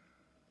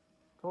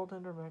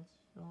 Goaltender bench.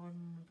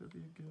 Could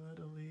be good,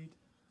 elite.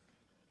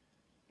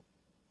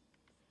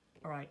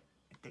 Alright.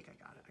 I think I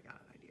got it. I got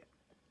an idea.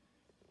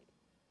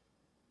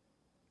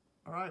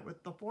 Alright,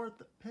 with the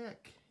 4th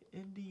pick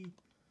in the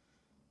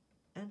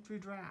entry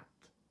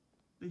draft,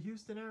 the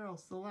Houston Aeros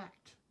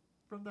select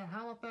from the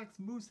Halifax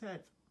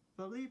Mooseheads,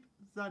 Philippe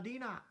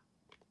Zadina.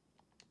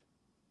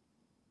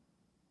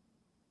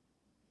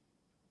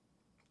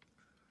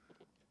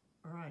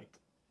 Alright.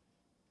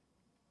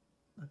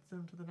 Let's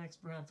sim to the next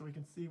round so we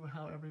can see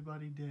how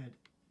everybody did.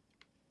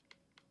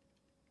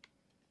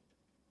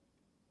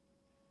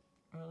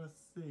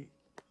 Let's see.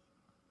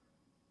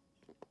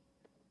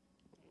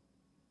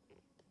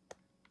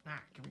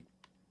 Can we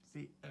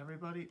see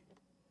everybody,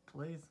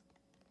 please?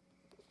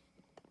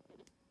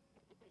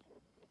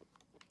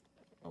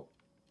 Oh,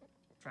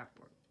 trap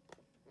board.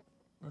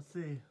 Let's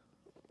see.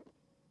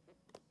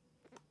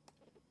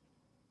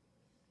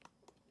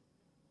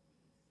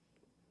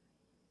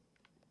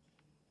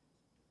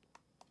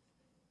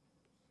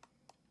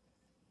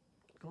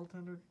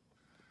 Goaltender.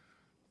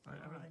 All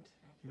right,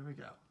 here we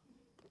go.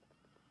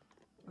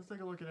 Let's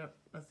take a look at it.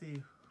 Let's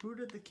see. Who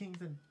did the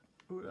Kings and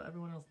who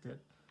everyone else did?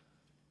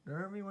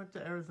 Nermy went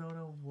to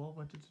Arizona. Wolf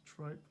went to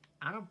Detroit.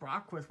 Adam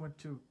Brockquist went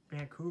to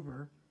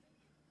Vancouver.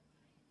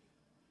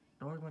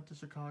 Norg went to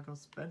Chicago.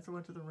 Spencer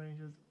went to the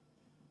Rangers.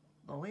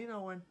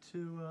 Molino went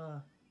to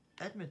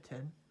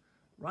Edmonton.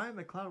 Ryan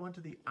McLeod went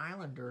to the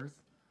Islanders.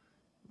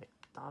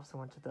 Dobson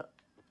went to the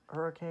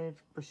Hurricanes.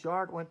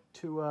 Bouchard went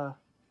to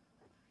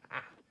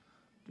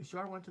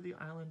Duchard went to the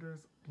Islanders.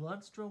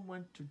 Lundstrom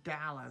went to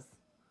Dallas,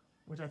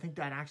 which I think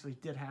that actually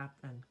did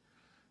happen.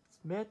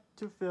 Smith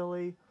to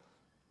Philly.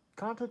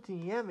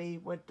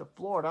 Kontaniemi went to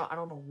Florida. I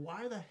don't know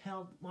why the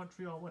hell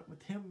Montreal went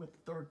with him with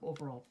the 3rd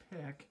overall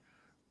pick.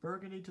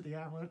 Burgundy to the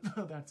Avalanche.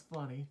 That's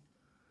funny.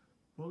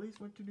 Bullies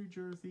went to New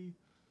Jersey.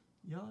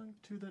 Young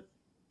to the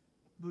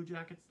Blue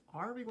Jackets.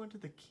 Harvey went to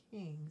the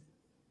Kings.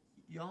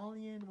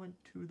 Yalian went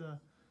to the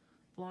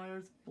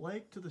Flyers.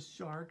 Blake to the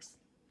Sharks.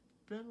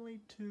 Finley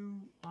to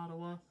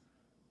Ottawa.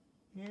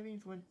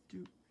 Hamings went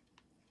to...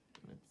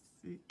 Let's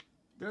see.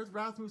 There's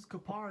Rasmus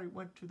Kupari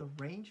went to the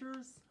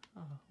Rangers.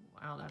 Oh,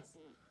 wow, that's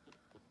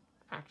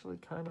actually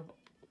kind of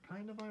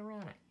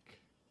ironic.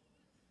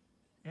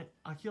 And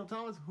Akil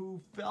Thomas, who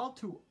fell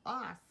to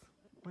us,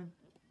 went...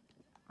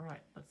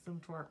 Alright, let's zoom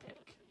to our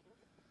pick.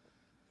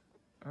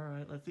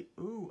 Alright, let's see.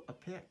 Ooh, a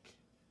pick.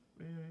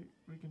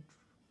 We can...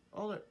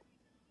 Oh, there.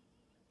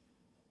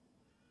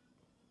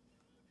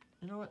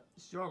 You know what?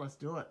 Sure, let's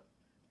do it.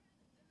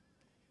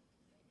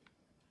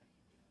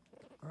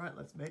 Alright,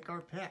 let's make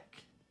our pick.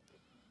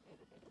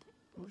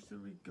 Who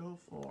should we go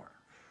for?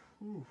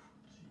 Whew,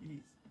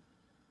 jeez.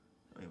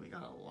 I mean, we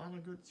got a lot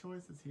of good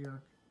choices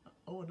here.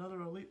 Oh,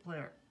 another elite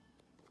player.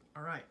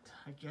 Alright,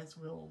 I guess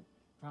we'll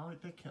probably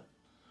pick him.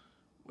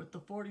 With the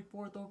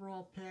 44th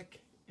overall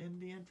pick in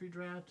the entry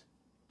draft,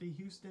 the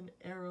Houston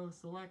Aeros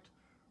select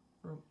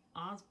from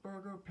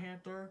Augsburger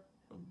Panther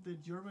from the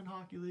German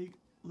Hockey League,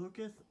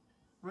 Lucas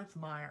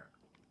Ritzmeier.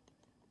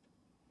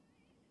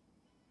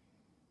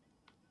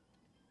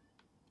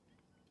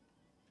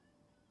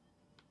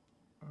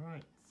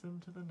 Alright,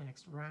 sim to the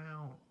next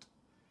round.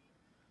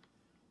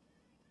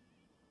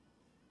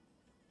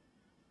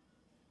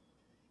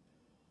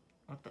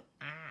 What the...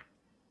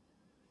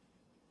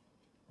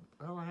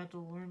 Well, I had to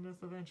learn this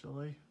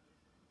eventually.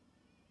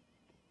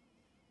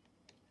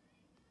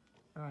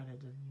 Alright, I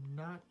did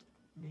not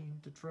mean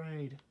to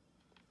trade.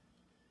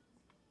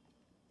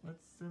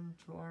 Let's sim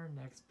to our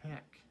next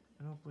pick.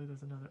 And hopefully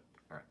there's another...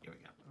 Alright, here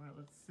we go. Alright,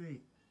 let's see.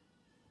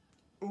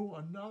 Oh,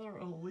 another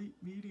elite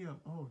medium.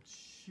 Oh,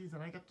 jeez,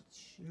 and I got to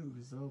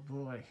choose. Oh,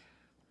 boy.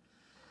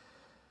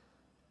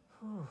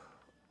 Whew.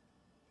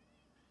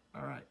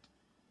 Alright.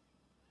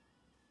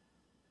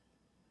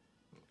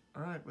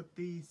 Alright, with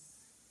these...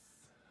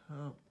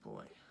 Oh,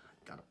 boy.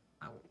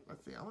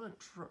 Let's see.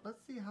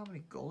 Let's see how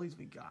many goalies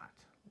we got.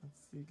 Let's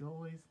see,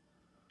 goalies.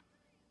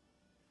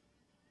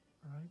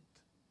 Alright.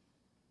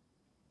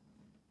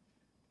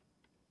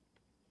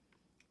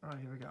 Alright,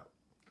 here we go.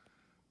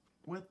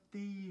 With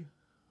the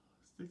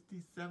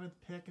 67th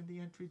pick in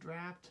the entry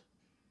draft,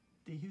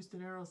 the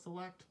Houston Aeros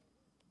select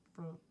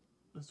from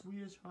the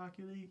Swedish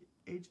Hockey League,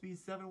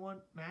 HV71,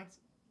 Mats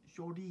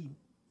Jordin.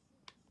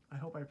 I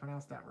hope I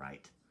pronounced that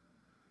right.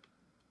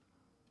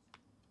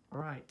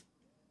 Alright.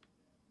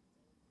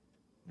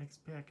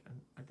 Next pick,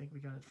 and I think we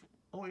got it.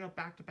 Oh, we got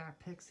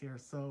back-to-back picks here,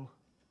 so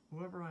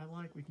whoever I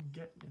like, we can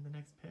get in the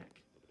next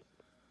pick.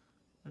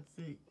 Let's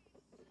see.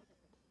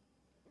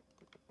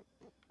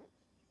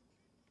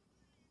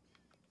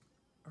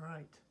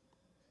 Alright.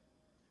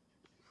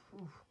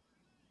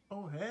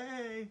 Oh,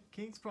 hey!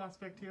 Kings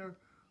prospect here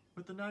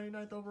with the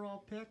 99th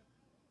overall pick.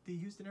 The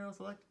Houston Aeros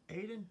select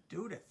Aiden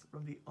Dudas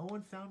from the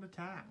Owen Sound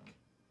Attack.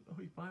 Oh,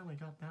 we finally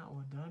got that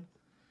one done.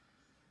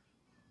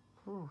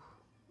 Whew.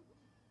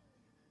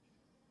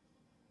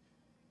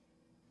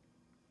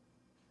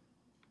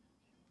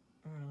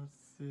 Alright, let's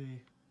see.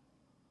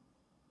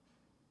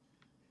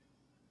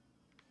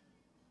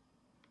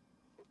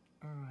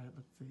 Alright,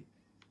 let's see.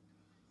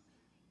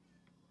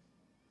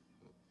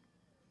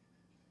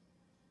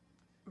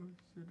 Who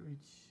should we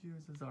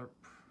choose as our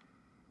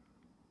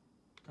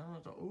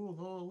talent? Ooh,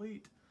 low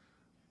elite.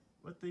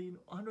 With the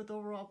 100th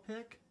overall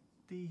pick,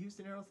 the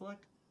Houston Aeros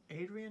select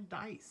Adrian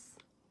Dice.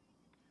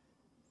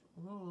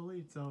 Low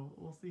elite, so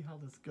we'll see how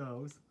this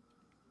goes.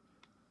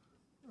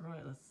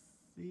 Alright, let's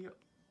see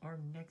our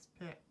next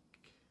pick.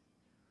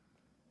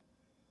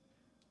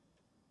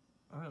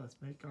 Alright, let's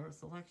make our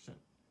selection.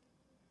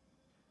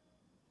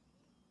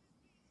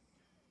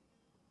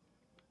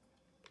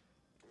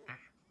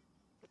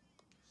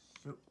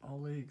 Shoot, all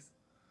leagues.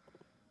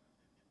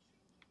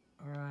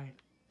 Alright.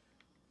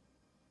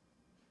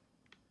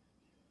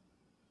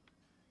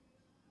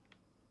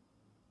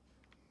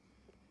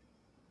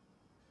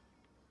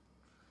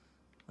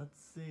 Let's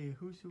see,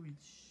 who should we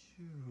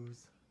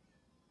choose?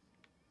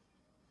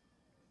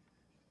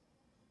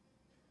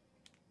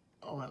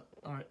 Oh, well,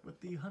 alright, with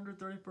the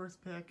 131st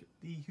pick,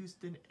 the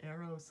Houston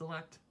Aeros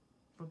select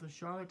from the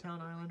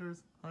Charlottetown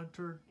Islanders,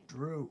 Hunter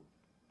Drew.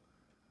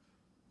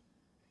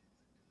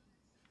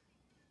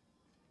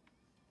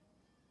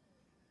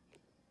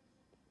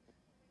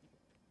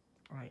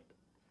 Alright,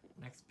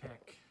 next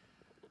pick.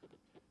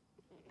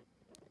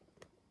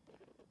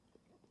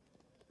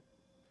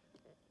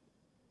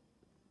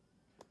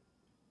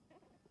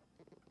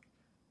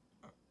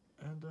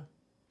 And,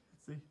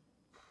 let's see.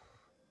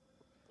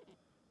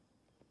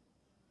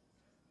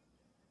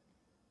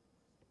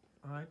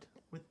 Alright,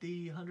 with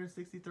the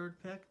 163rd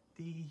pick,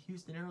 the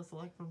Houston Aeros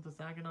select from the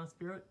Saginaw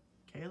Spirit,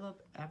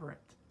 Caleb Everett.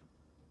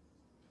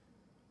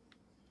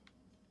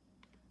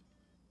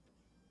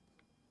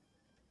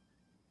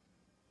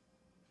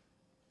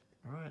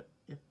 Alright,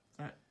 if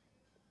that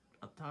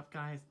top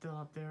guy is still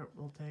up there,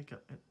 we'll take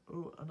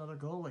another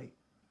goalie.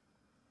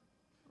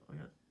 We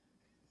got,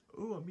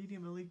 a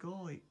medium elite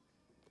goalie.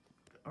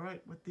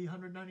 Alright, with the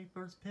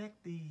 191st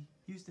pick, the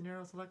Houston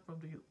Aeros select from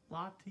the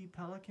Lahti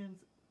Pelicans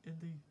in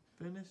the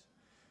Finnish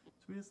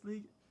Swedish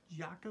League,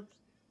 Jakob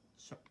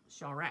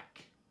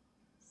Skarek.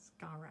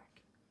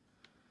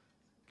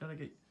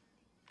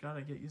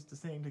 Gotta get used to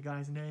saying the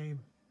guy's name.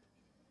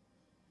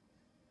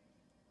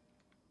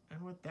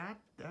 And with that,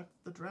 that's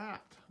the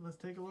draft. Let's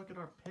take a look at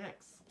our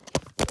picks.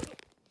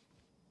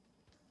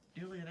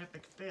 Nearly an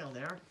epic fail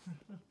there.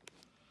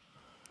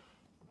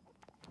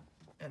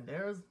 And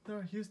there's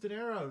the Houston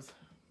Aeros,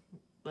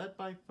 led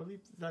by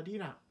Filip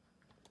Zadina.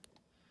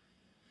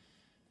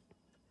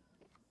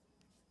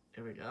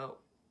 Here we go.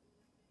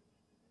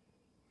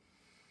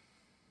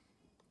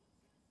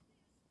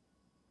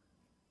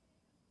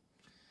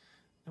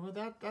 And with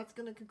that, that's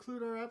going to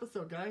conclude our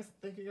episode, guys.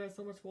 Thank you guys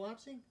so much for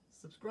watching.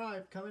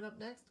 Subscribe. Coming up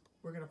next,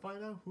 we're going to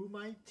find out who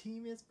my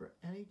team is for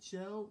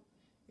NHL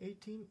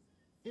 18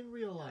 in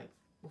real life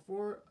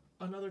before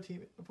a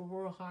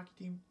hockey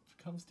team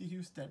comes to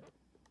Houston.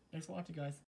 Thanks for watching, guys.